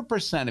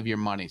 100% of your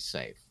money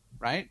safe,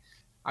 right?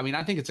 I mean,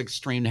 I think it's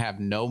extreme to have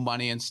no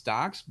money in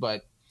stocks,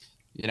 but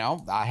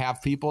I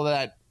have people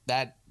that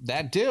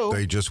do.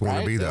 They just want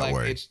to be that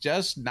way. It's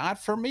just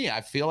not for me.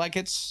 I feel like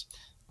it's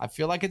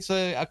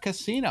a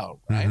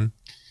casino, right?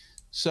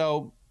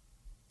 So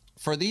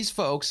for these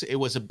folks, it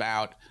was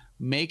about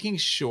making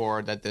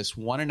sure that this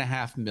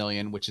 $1.5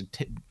 million, which had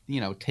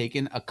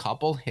taken a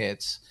couple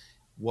hits,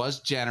 was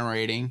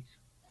generating.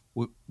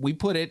 We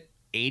put it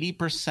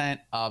 80%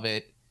 of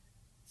it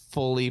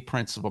fully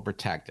principal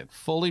protected.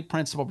 Fully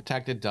principal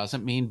protected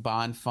doesn't mean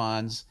bond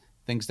funds,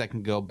 things that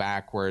can go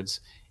backwards.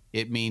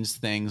 It means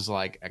things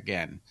like,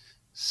 again,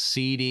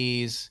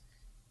 CDs,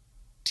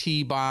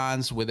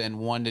 T-bonds within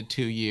 1 to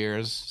 2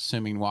 years,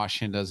 assuming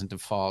Washington doesn't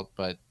default,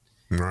 but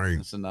right.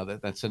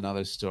 That's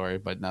another story.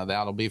 But no,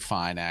 that'll be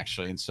fine,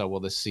 actually. And so will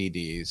the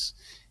CDs.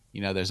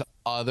 You know, there's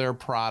other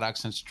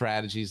products and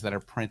strategies that are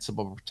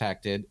principal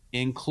protected,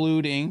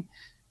 including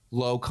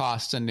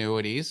low-cost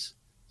annuities.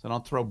 So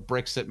don't throw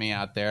bricks at me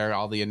out there,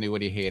 all the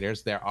annuity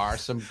haters. There are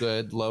some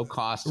good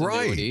low-cost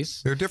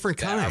annuities. There are different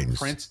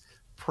kinds.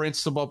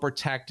 Principal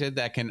protected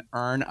that can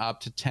earn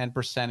up to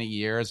 10% a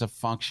year as a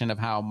function of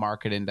how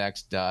market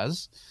index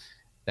does,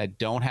 that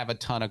don't have a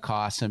ton of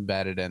costs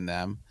embedded in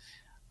them.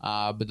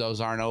 But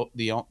those aren't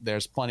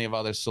there's plenty of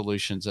other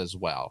solutions as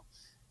well.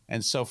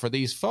 And so for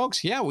these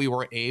folks, yeah, we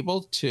were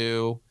able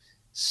to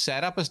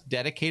set up a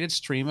dedicated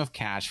stream of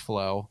cash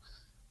flow.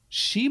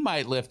 She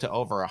might live to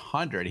over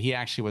 100. He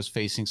actually was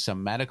facing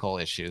some medical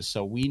issues.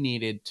 So we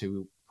needed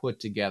to put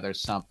together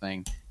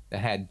something that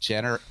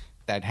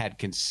had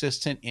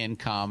consistent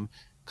income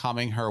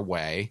coming her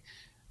way.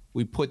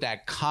 We put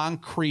that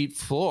concrete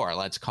floor,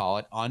 let's call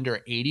it, under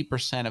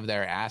 80% of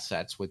their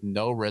assets with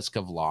no risk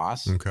of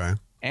loss. Okay.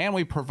 And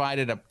we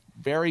provided a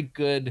very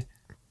good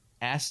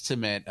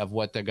estimate of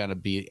what they're going to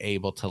be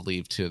able to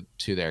leave to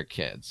their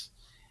kids.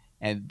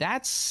 And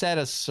that set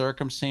of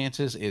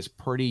circumstances is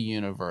pretty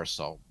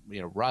universal.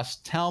 You know, Russ,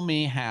 tell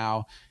me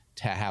how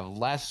to have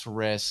less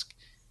risk,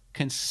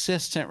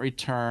 consistent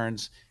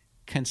returns,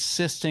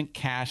 consistent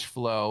cash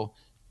flow,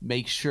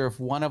 make sure if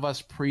one of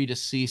us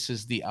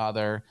predeceases the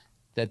other,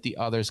 that the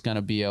other's going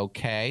to be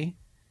okay.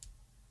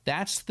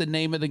 That's the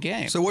name of the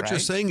game. So what you're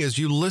saying is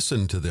you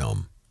listened to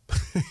them.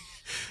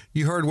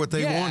 You heard what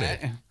they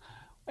wanted.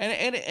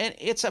 And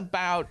it's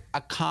about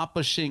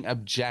accomplishing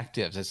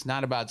objectives. It's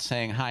not about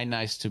saying, hi,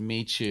 nice to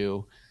meet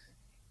you.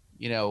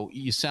 You know,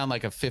 you sound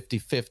like a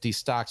 50-50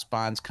 stocks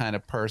bonds kind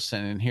of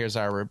person, and here's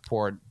our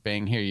report.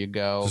 Bang, here you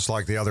go. Just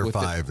like the other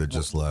five that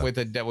just left. With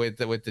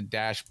the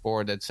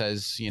dashboard that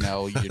says, you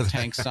know, your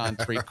tank's on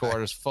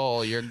 3/4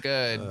 full, you're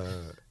good.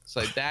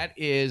 So that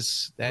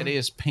is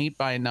paint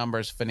by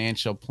numbers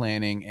financial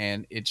planning,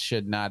 and it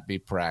should not be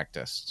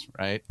practiced,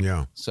 right?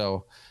 Yeah.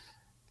 So,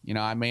 you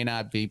know, I may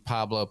not be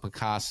Pablo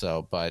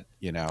Picasso, but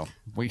you know,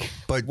 we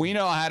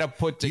know how to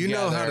put together. You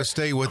know how to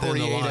stay within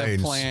the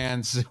lines.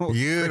 Plans.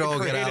 You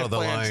don't get out of the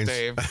lines,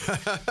 Dave.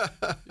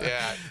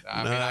 Yeah,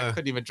 I mean, I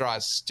couldn't even draw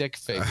a stick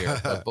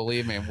figure, but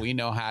believe me, we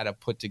know how to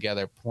put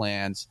together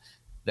plans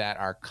that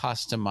are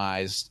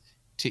customized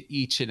to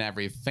each and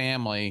every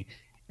family,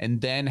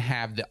 and then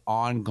have the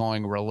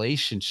ongoing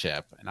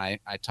relationship. And I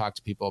talk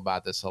to people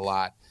about this a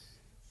lot.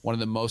 One of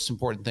the most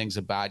important things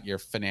about your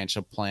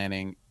financial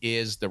planning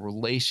is the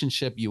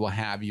relationship you will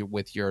have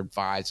with your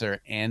advisor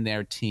and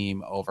their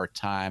team over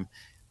time.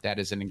 That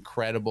is an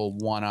incredible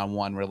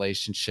one-on-one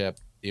relationship,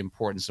 the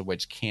importance of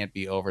which can't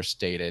be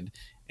overstated,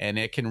 and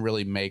it can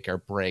really make or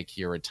break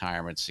your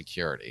retirement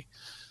security.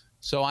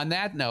 So on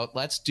that note,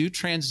 let's do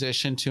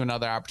transition to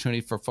another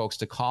opportunity for folks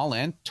to call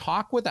in,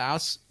 talk with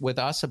us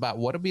about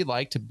what it'd be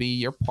like to be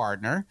your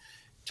partner,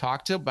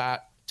 talk to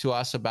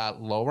us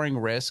about lowering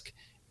risk,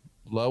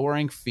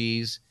 lowering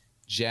fees,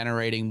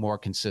 generating more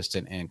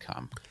consistent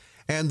income.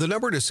 And the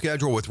number to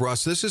schedule with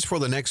Russ, this is for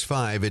the next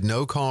 5 at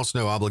no cost,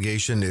 no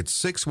obligation. It's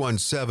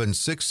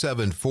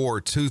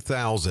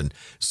 617-674-2000,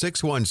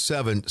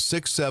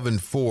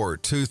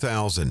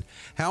 617-674-2000.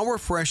 How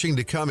refreshing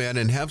to come in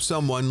and have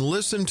someone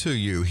listen to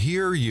you,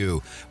 hear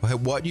you,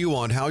 what you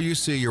want, how you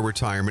see your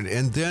retirement,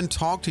 and then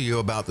talk to you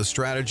about the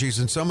strategies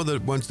and some of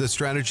the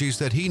strategies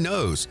that he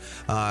knows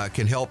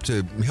can help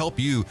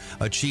you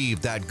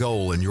achieve that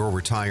goal in your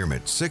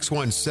retirement.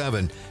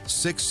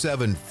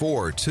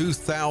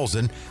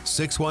 617-674-2000,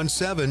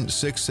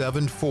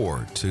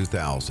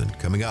 617-674-2000.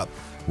 Coming up,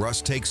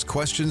 Russ takes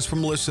questions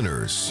from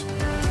listeners.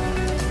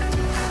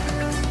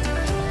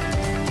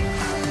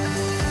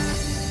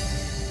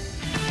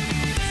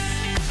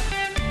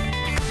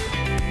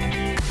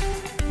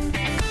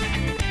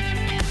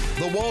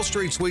 The Wall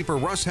Street Sweeper,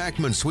 Russ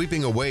Hackmann,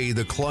 sweeping away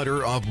the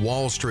clutter of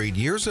Wall Street.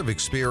 Years of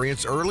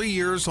experience, early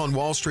years on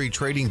Wall Street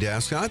trading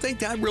desk. And I think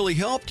that really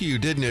helped you,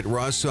 didn't it,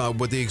 Russ,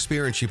 with the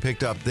experience you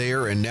picked up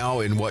there and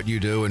now in what you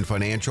do in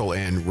financial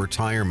and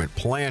retirement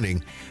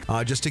planning,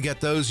 just to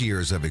get those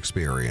years of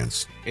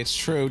experience. It's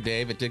true,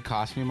 Dave. It did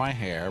cost me my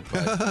hair,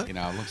 but, you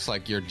know, it looks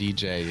like your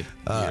DJ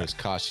years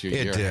cost you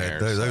your hair.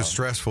 Those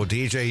stressful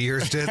DJ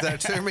years did that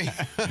to me.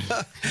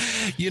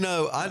 You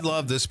know, I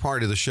love this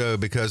part of the show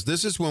because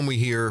this is when we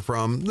hear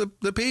from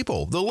the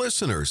people, the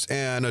listeners,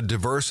 and a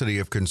diversity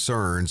of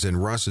concerns in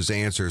Russ's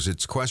answers.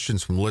 It's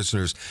questions from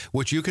listeners,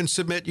 which you can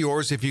submit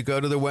yours if you go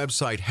to the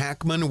website,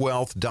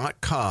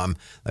 HackmanWealth.com.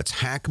 That's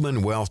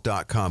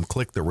HackmanWealth.com.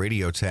 Click the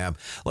radio tab.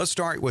 Let's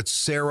start with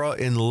Sarah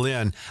and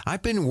Lynn.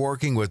 I've been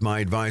working with my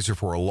advisor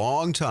for a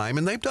long time,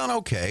 and they've done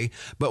okay.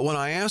 But when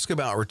I ask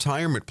about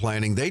retirement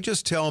planning, they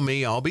just tell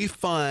me I'll be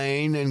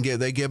fine, and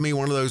they give me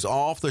one of those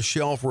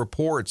off-the-shelf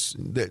reports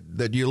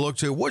that you look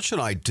to. What should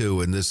I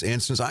do in this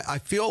instance? I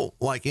feel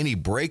like any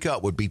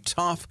breakup would be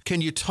tough.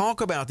 Can you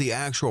talk about the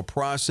actual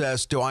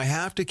process? Do I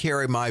have to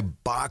carry my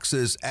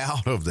boxes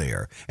out of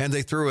there? And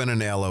they threw in an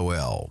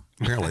LOL.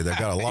 Apparently, they've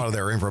got a lot of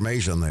their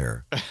information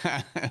there.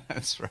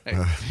 That's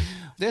right.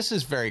 This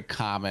is very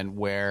common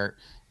where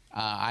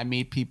I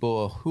meet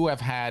people who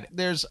have had,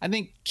 there's, I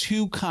think,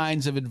 two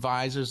kinds of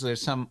advisors.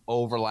 There's some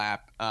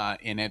overlap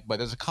in it, but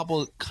there's a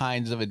couple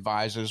kinds of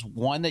advisors.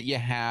 One that you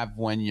have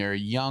when you're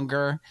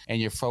younger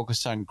and you're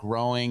focused on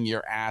growing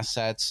your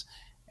assets,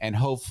 and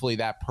hopefully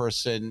that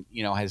person,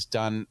 has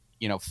done,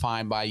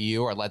 fine by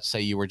you. Or let's say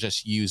you were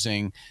just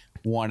using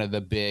one of the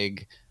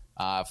big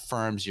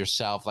firms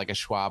yourself, like a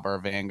Schwab or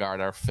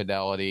Vanguard or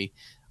Fidelity,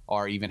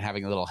 or even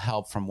having a little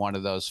help from one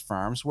of those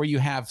firms where you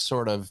have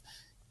sort of,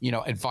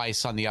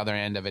 advice on the other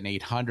end of an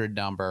 800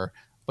 number,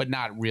 but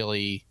not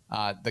really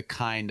the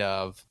kind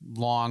of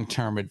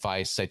long-term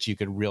advice that you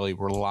could really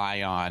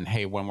rely on.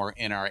 Hey, when we're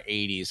in our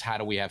 80s, how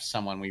do we have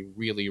someone we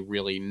really,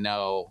 really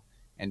know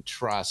and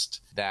trust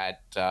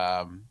that,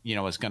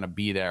 is going to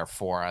be there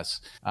for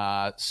us?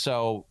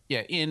 So,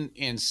 yeah,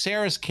 in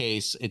Sarah's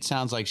case, it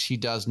sounds like she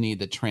does need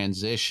the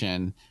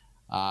transition,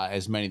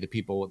 as many of the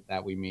people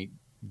that we meet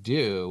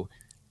do,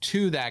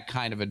 to that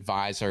kind of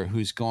advisor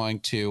who's going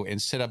to,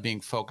 instead of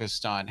being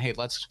focused on, hey,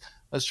 let's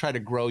try to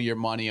grow your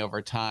money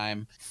over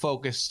time,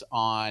 focused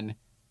on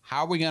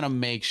how are we going to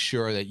make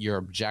sure that your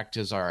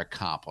objectives are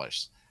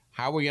accomplished?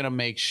 How are we going to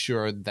make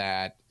sure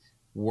that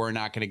we're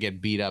not going to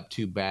get beat up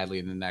too badly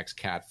in the next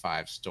Cat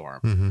 5 storm?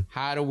 Mm-hmm.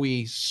 How do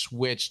we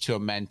switch to a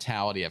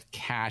mentality of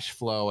cash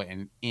flow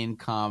and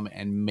income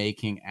and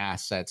making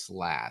assets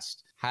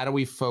last? How do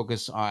we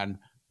focus on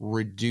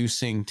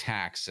reducing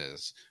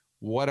taxes?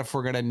 What if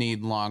we're going to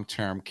need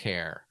long-term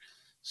care?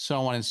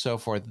 So on and so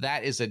forth.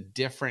 That is a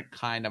different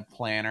kind of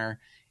planner.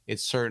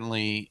 It's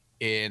certainly,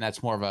 and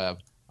that's more of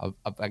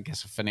I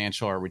guess, a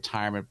financial or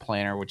retirement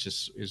planner, which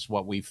is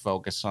what we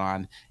focus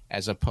on,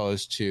 as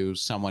opposed to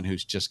someone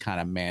who's just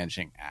kind of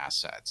managing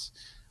assets.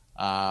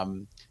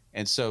 And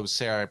so,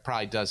 Sarah, it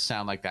probably does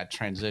sound like that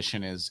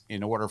transition is,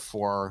 in order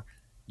for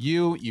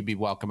you'd be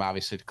welcome,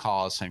 obviously, to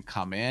call us and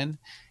come in.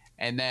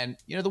 And then,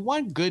 the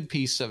one good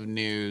piece of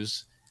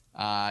news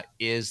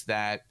is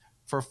that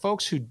for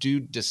folks who do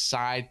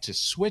decide to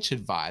switch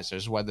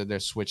advisors, whether they're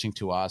switching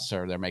to us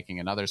or they're making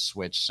another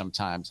switch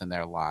sometimes in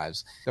their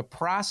lives, the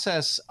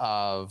process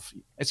of,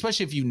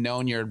 especially if you've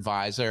known your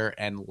advisor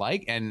and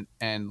like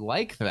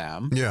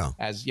them,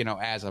 as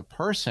as a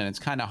person, it's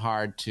kind of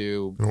hard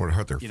to, don't want to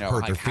hurt their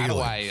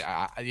feelings.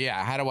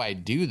 How do I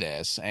do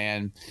this?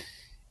 And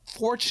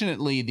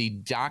fortunately, the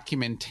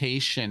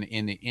documentation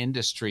in the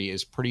industry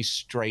is pretty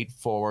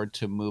straightforward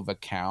to move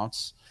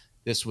accounts.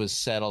 This was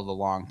settled a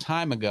long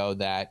time ago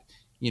that,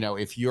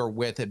 if you're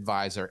with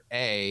advisor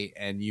A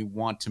and you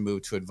want to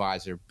move to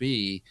advisor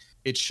B,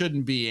 it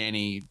shouldn't be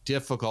any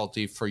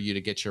difficulty for you to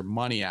get your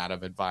money out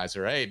of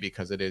advisor A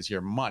because it is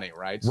your money,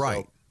 right?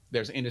 Right. So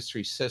there's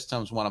industry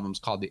systems. One of them is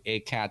called the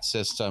ACAT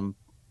system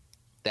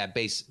that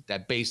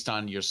based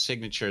on your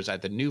signatures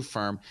at the new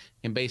firm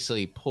can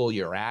basically pull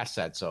your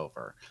assets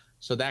over.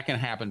 So that can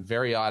happen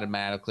very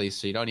automatically.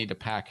 So you don't need to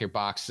pack your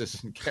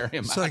boxes and carry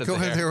them out of there. Go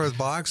ahead there with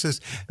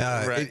boxes.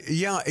 Right.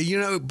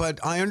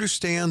 But I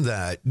understand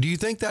that. Do you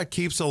think that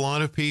keeps a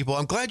lot of people?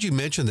 I'm glad you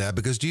mentioned that,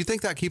 because do you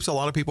think that keeps a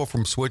lot of people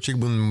from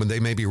switching when they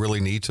maybe really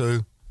need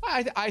to?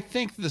 I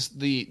think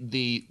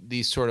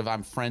the sort of,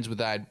 I'm friends with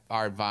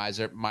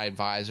my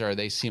advisor, or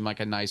they seem like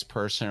a nice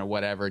person or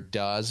whatever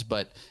does.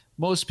 But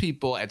most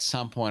people at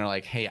some point are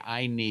like, hey,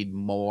 I need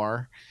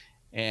more.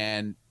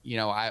 And,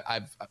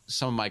 I've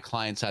some of my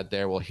clients out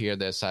there will hear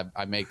this.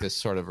 I make this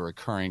sort of a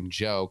recurring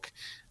joke.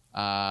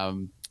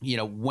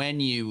 When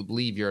you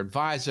leave your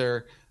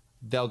advisor,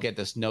 they'll get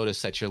this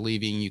notice that you're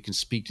leaving. You can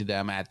speak to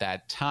them at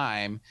that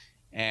time.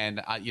 And,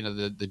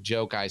 the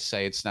joke I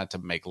say, it's not to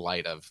make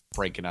light of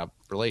breaking up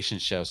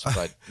relationships,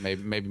 but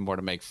maybe more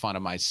to make fun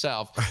of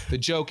myself. The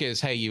joke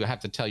is, hey, you have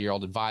to tell your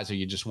old advisor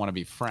you just want to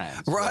be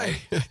friends. Right.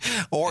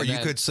 Or you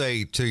could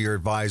say to your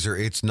advisor,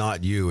 it's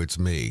not you, it's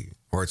me.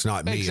 Or it's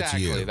not me,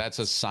 exactly. It's you. That's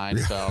a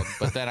Seinfeld.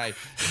 But then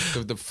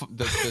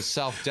the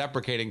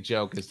self-deprecating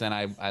joke is then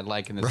I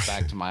liken this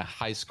back to my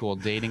high school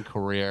dating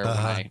career.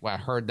 When I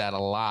heard that a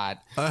lot.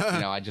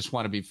 I just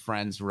want to be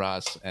friends,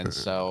 Russ. And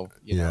so,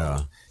 it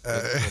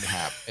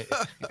happens.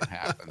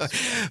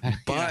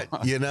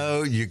 But,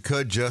 you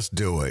could just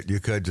do it.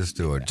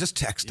 Just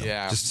text them.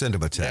 Yeah. Just send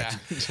them a text.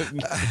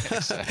 Yeah.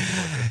 Exactly.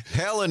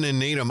 Helen and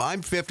Needham,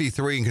 I'm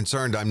 53 and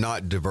concerned I'm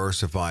not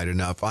diversified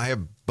enough. I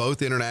have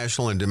both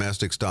international and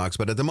domestic stocks,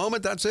 but at the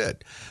moment, that's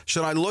it.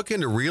 Should I look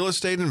into real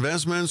estate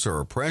investments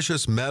or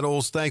precious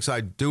metals? Thanks.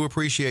 I do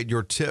appreciate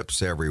your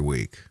tips every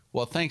week.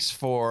 Well, thanks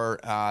for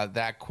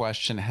that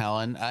question,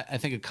 Helen. I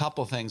think a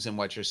couple things in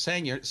what you're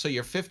saying.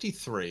 You're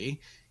 53,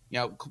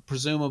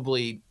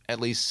 presumably at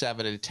least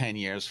 7 to 10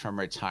 years from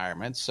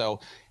retirement. So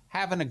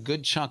having a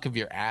good chunk of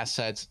your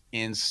assets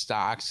in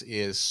stocks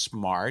is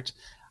smart.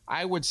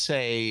 I would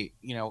say,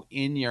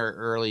 in your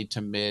early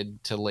to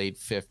mid to late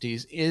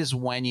 50s is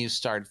when you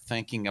start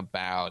thinking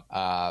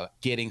about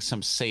getting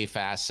some safe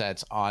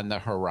assets on the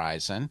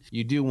horizon.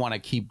 You do want to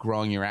keep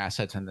growing your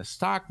assets in the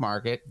stock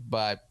market,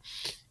 but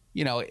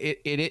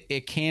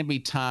it can be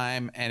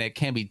time, and it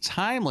can be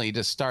timely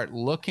to start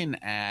looking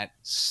at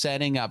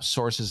setting up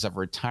sources of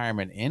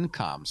retirement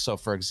income. So,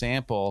 for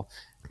example,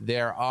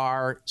 there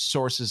are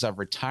sources of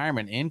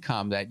retirement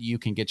income that you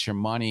can get your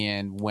money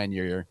in when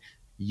you're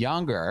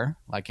younger,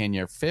 like in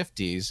your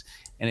 50s.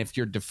 And if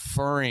you're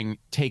deferring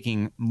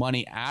taking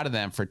money out of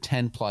them for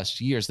 10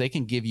 plus years, they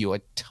can give you a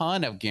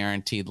ton of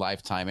guaranteed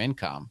lifetime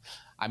income.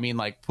 I mean,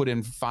 like put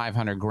in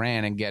 500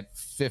 grand and get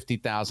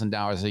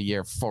 $50,000 a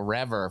year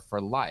forever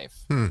for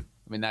life. I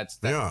mean, those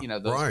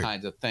right.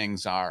 kinds of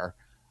things are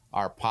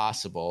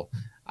possible.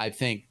 I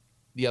think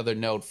the other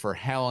note for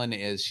Helen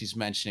is she's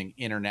mentioning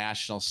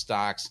international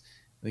stocks.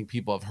 I think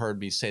people have heard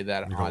me say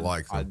that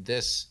on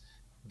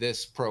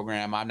this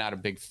program. I'm not a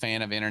big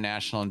fan of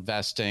international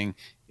investing.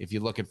 If you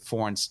look at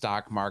foreign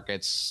stock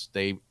markets,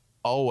 they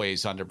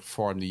always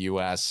underperform the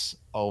U.S.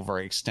 over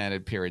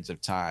extended periods of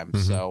time.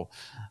 Mm-hmm. So,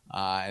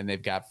 and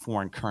they've got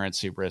foreign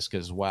currency risk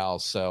as well.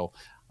 So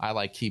I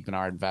like keeping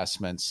our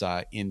investments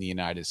in the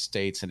United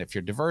States. And if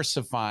you're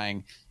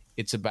diversifying,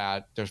 it's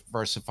about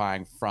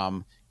diversifying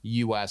from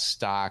U.S.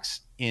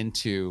 stocks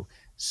into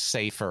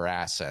safer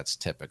assets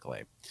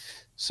typically.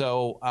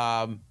 So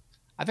I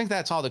think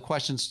that's all the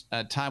questions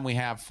time we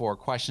have for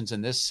questions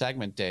in this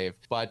segment, Dave.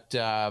 But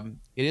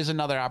it is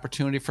another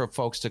opportunity for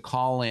folks to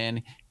call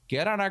in,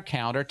 get on our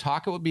calendar,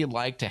 talk what it would be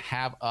like to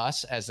have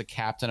us as the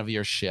captain of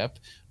your ship.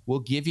 We'll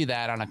give you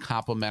that on a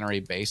complimentary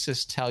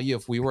basis, tell you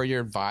if we were your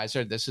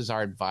advisor, this is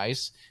our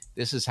advice.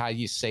 This is how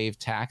you save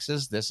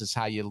taxes. This is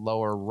how you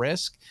lower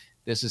risk.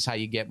 This is how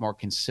you get more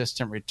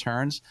consistent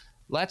returns.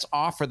 Let's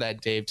offer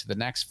that, Dave, to the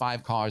next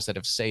 5 callers that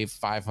have saved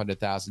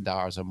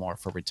 $500,000 or more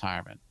for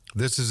retirement.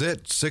 This is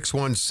it,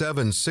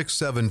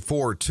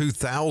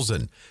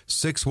 617-674-2000,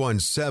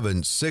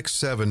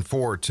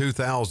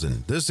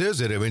 617-674-2000. This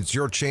is it. I mean, it's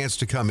your chance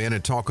to come in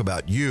and talk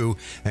about you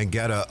and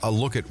get a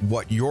look at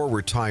what your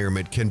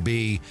retirement can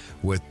be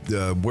with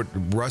what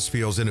Russ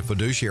feels in a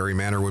fiduciary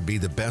manner would be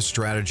the best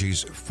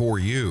strategies for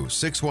you.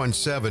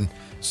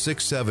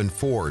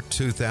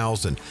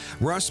 617-674-2000.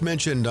 Russ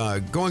mentioned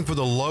going for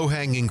the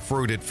low-hanging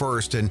fruit at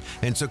first, and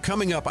so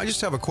coming up, I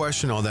just have a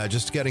question on that,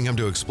 just getting him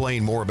to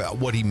explain more about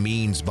what he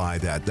means by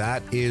that.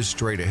 That is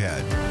straight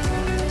ahead.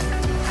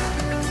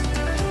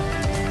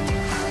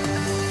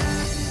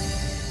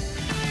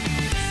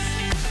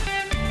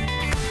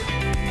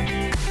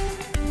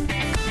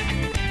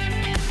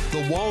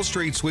 Wall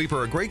Street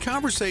Sweeper, a great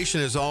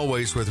conversation as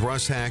always with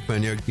Russ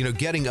Hackmann,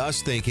 getting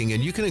us thinking,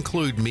 and you can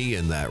include me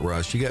in that,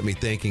 Russ. You get me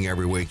thinking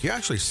every week. You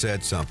actually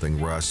said something,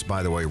 Russ.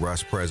 By the way,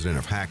 Russ, president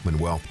of Hackmann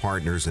Wealth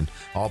Partners and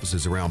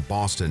offices around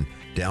Boston,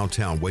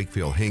 downtown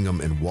Wakefield, Hingham,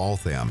 and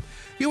Waltham.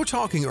 You were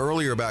talking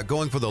earlier about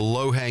going for the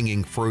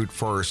low-hanging fruit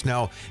first.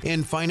 Now,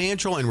 in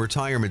financial and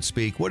retirement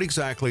speak, what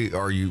exactly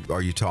are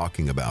you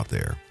talking about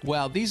there?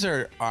 Well, these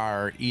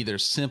are either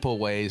simple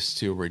ways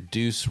to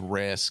reduce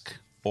risk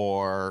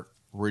or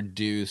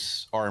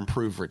reduce or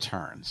improve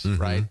returns,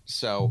 mm-hmm. right?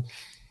 So,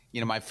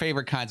 my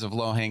favorite kinds of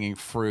low-hanging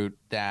fruit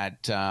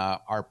that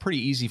are pretty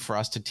easy for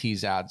us to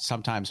tease out,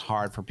 sometimes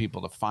hard for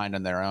people to find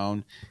on their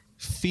own,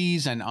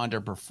 fees and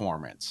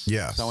underperformance.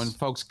 Yes. So when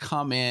folks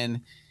come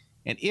in,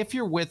 and if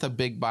you're with a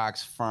big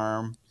box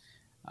firm,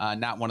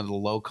 not one of the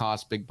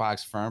low-cost big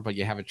box firm, but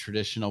you have a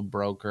traditional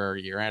broker,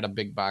 you're at a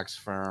big box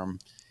firm,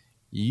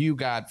 you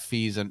got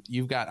fees and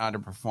you've got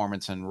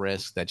underperformance and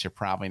risk that you're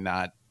probably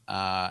not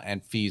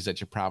and fees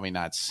that you're probably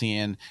not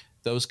seeing.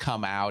 Those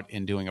come out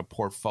in doing a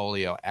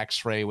portfolio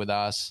x-ray with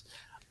us.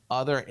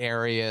 Other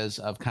areas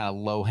of kind of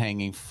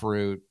low-hanging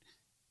fruit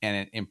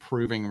and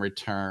improving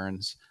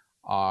returns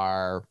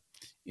are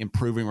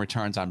improving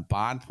returns on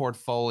bond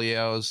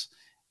portfolios.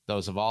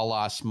 Those have all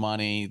lost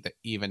money.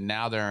 Even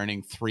now they're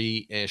earning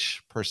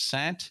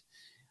 3-ish%.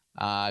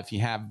 If you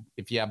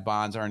have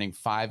bonds earning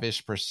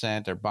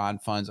 5-ish% or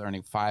bond funds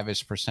earning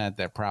 5-ish%,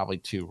 they're probably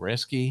too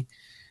risky.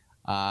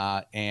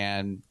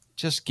 And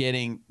just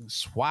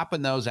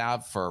swapping those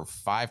out for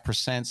 5%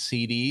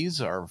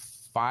 CDs or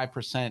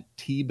 5%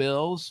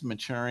 T-bills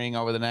maturing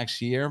over the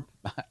next year.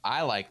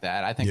 I like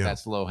that. I think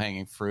that's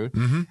low-hanging fruit.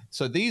 Mm-hmm.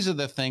 So these are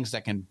the things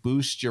that can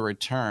boost your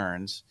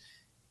returns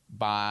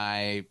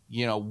by,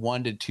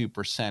 1% to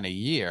 2% a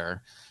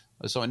year.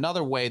 So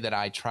another way that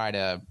I try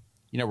to,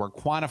 we're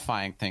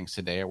quantifying things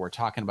today, or we're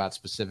talking about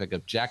specific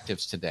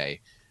objectives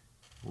today.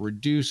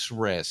 Reduce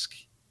risk,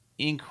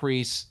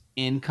 increase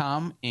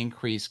income,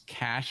 increase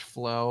cash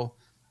flow,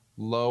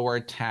 lower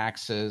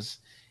taxes,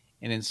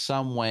 and in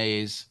some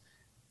ways,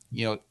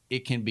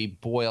 it can be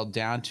boiled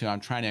down to I'm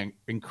trying to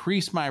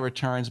increase my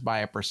returns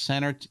by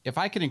 1%. If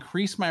I can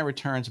increase my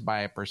returns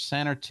by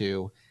 1% or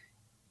 2%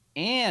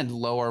 and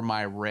lower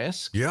my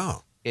risk,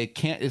 it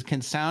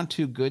can sound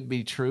too good to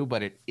be true,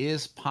 but it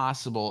is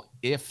possible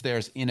if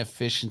there's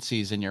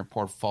inefficiencies in your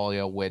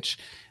portfolio, which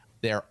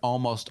there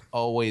almost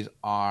always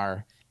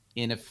are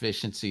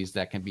inefficiencies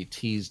that can be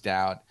teased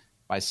out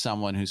by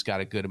someone who's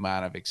got a good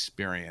amount of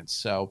experience.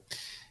 So,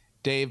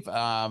 Dave,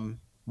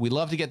 we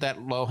love to get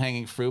that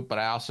low-hanging fruit, but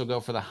I also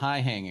go for the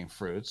high-hanging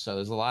fruit. So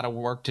there's a lot of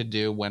work to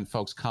do when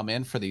folks come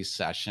in for these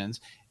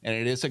sessions, and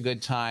it is a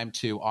good time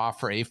to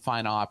offer a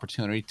final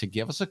opportunity to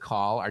give us a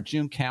call. Our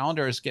June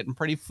calendar is getting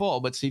pretty full,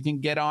 but see if you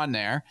can get on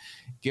there.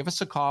 Give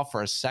us a call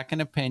for a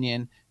second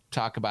opinion,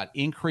 talk about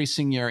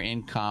increasing your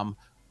income,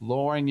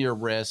 lowering your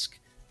risk,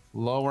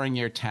 lowering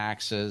your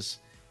taxes,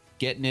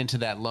 getting into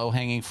that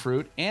low-hanging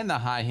fruit and the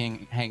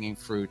high-hanging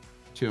fruit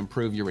to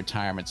improve your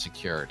retirement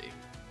security.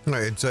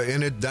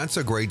 That's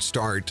a great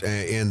start,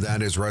 and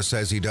that, as Russ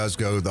says, he does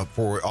go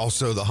for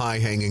also the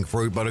high-hanging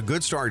fruit, but a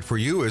good start for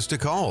you is to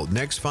call.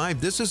 Next 5,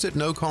 this is at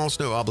no cost,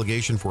 no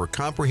obligation for a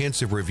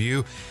comprehensive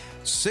review,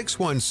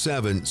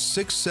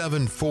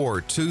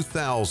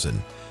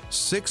 617-674-2000.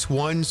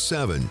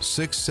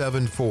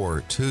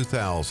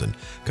 617-674-2000.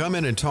 Come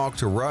in and talk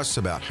to Russ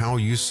about how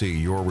you see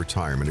your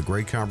retirement. A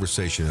great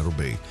conversation it'll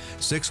be.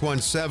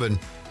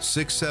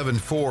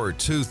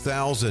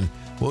 617-674-2000.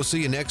 We'll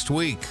see you next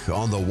week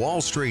on the Wall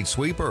Street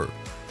Sweeper.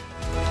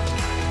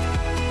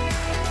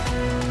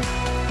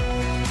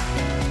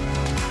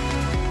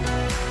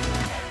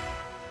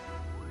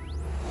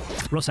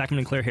 Russ Hackman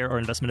and Claire Hare are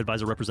investment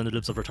advisor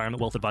representatives of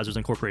Retirement Wealth Advisors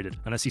Incorporated,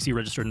 an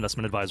SEC-registered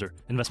investment advisor.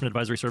 Investment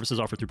advisory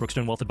services offered through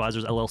Brookstone Wealth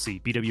Advisors, LLC,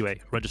 BWA,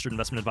 registered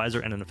investment advisor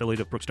and an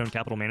affiliate of Brookstone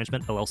Capital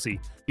Management, LLC.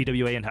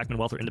 BWA and Hackman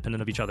Wealth are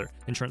independent of each other.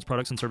 Insurance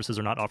products and services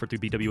are not offered through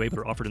BWA, but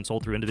are offered and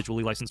sold through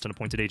individually licensed and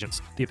appointed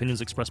agents. The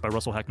opinions expressed by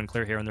Russell Hackman,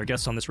 Claire Hare, and their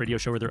guests on this radio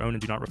show are their own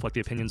and do not reflect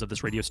the opinions of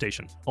this radio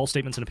station. All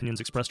statements and opinions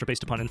expressed are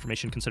based upon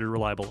information considered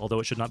reliable, although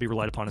it should not be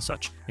relied upon as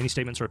such. Any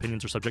statements or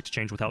opinions are subject to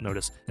change without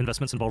notice.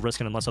 Investments involve risk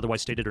and, unless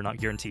otherwise stated, are not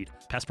guaranteed.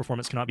 Past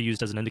performance cannot be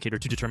used as an indicator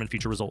to determine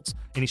future results.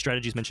 Any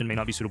strategies mentioned may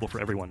not be suitable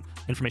for everyone.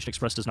 Information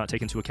expressed does not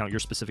take into account your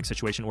specific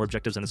situation or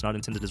objectives and is not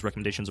intended as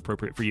recommendations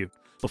appropriate for you.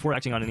 Before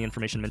acting on any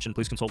information mentioned,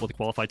 please consult with a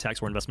qualified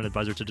tax or investment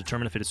advisor to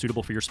determine if it is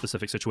suitable for your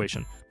specific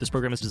situation. This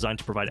program is designed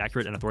to provide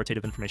accurate and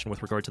authoritative information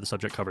with regard to the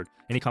subject covered.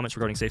 Any comments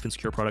regarding safe and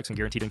secure products and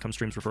guaranteed income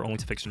streams refer only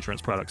to fixed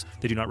insurance products.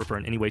 They do not refer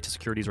in any way to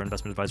securities or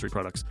investment advisory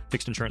products.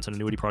 Fixed insurance and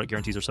annuity product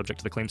guarantees are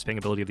subject to the claims paying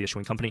ability of the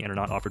issuing company and are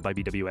not offered by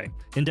BWA.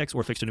 Index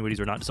or fixed annuities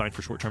are not designed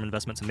for short-term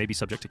investments and may be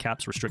subject to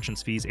caps,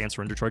 restrictions, fees, and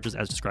surrender charges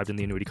as described in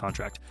the annuity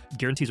contract.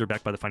 Guarantees are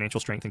backed by the financial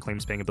strength and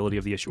claims paying ability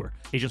of the issuer.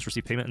 Agents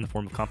receive payment in the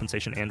form of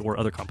compensation and or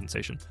other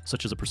compensation,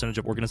 such as a percentage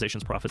of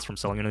organization's profits from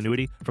selling an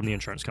annuity from the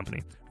insurance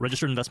company.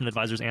 Registered investment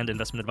advisors and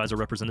investment advisor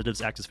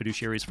representatives act as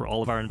fiduciaries for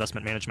all of our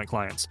investment management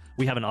clients.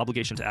 We have an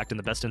obligation to act in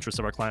the best interest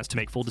of our clients to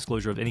make full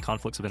disclosure of any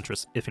conflicts of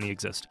interest, if any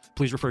exist.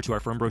 Please refer to our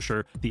firm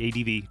brochure, the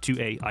ADV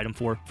 2A Item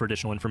 4, for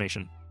additional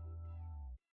information.